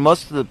trust. You know,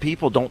 most of the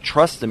people don't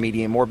trust the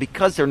media anymore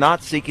because they're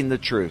not seeking the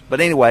truth.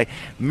 But anyway,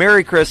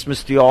 Merry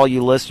Christmas to all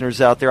you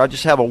listeners out there. I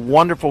just have a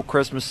wonderful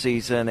Christmas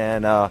season,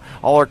 and all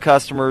our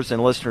customers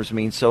and listeners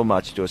mean so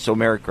much to us. So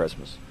Merry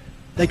Christmas.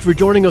 Thank you for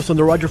joining us on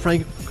the Roger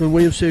Franklin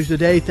Williams Show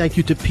today. Thank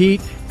you to Pete,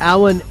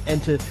 Alan,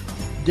 and to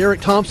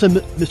Derek Thompson,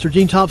 Mr.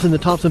 Gene Thompson, the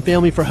Thompson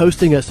family for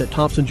hosting us at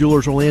Thompson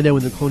Jewelers Orlando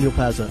in the Colonial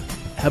Plaza.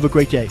 Have a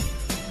great day.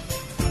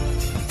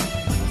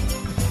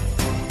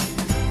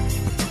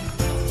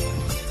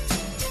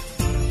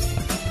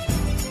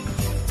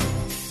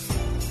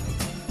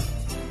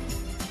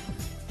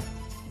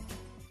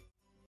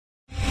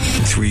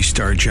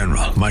 Three-star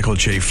General Michael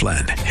J.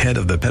 Flynn, head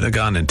of the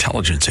Pentagon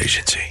Intelligence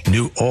Agency,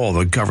 knew all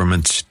the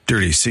government's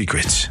dirty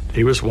secrets.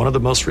 He was one of the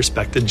most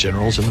respected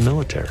generals in the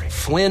military.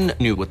 Flynn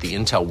knew what the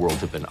intel world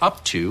had been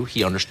up to.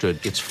 He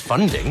understood its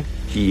funding.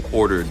 He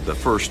ordered the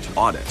first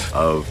audit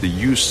of the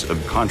use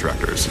of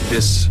contractors.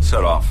 This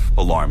set off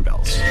alarm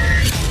bells.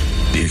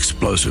 The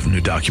explosive new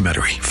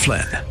documentary,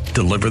 Flynn,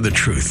 Deliver the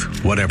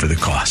Truth, Whatever the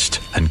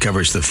Cost,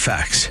 uncovers the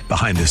facts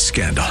behind this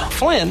scandal.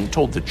 Flynn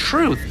told the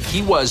truth.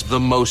 He was the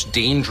most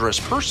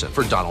dangerous person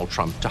for Donald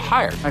Trump to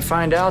hire. I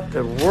find out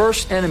the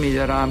worst enemy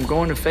that I'm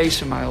going to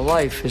face in my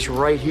life is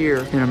right here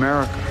in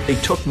America. They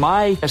took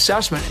my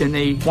assessment and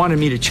they wanted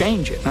me to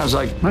change it. And I was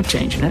like, I'm not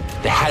changing it.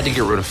 They had to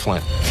get rid of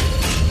Flynn.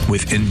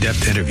 With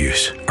in-depth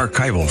interviews,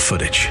 archival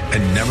footage,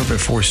 and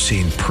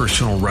never-before-seen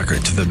personal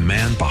records of the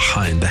man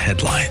behind the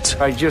headlines.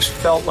 I just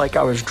felt like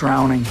I was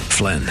drowning.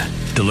 Flynn,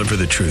 Deliver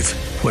the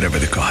Truth, Whatever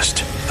the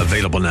Cost.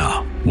 Available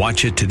now.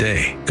 Watch it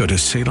today. Go to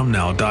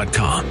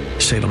salemnow.com.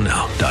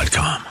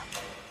 salemnow.com.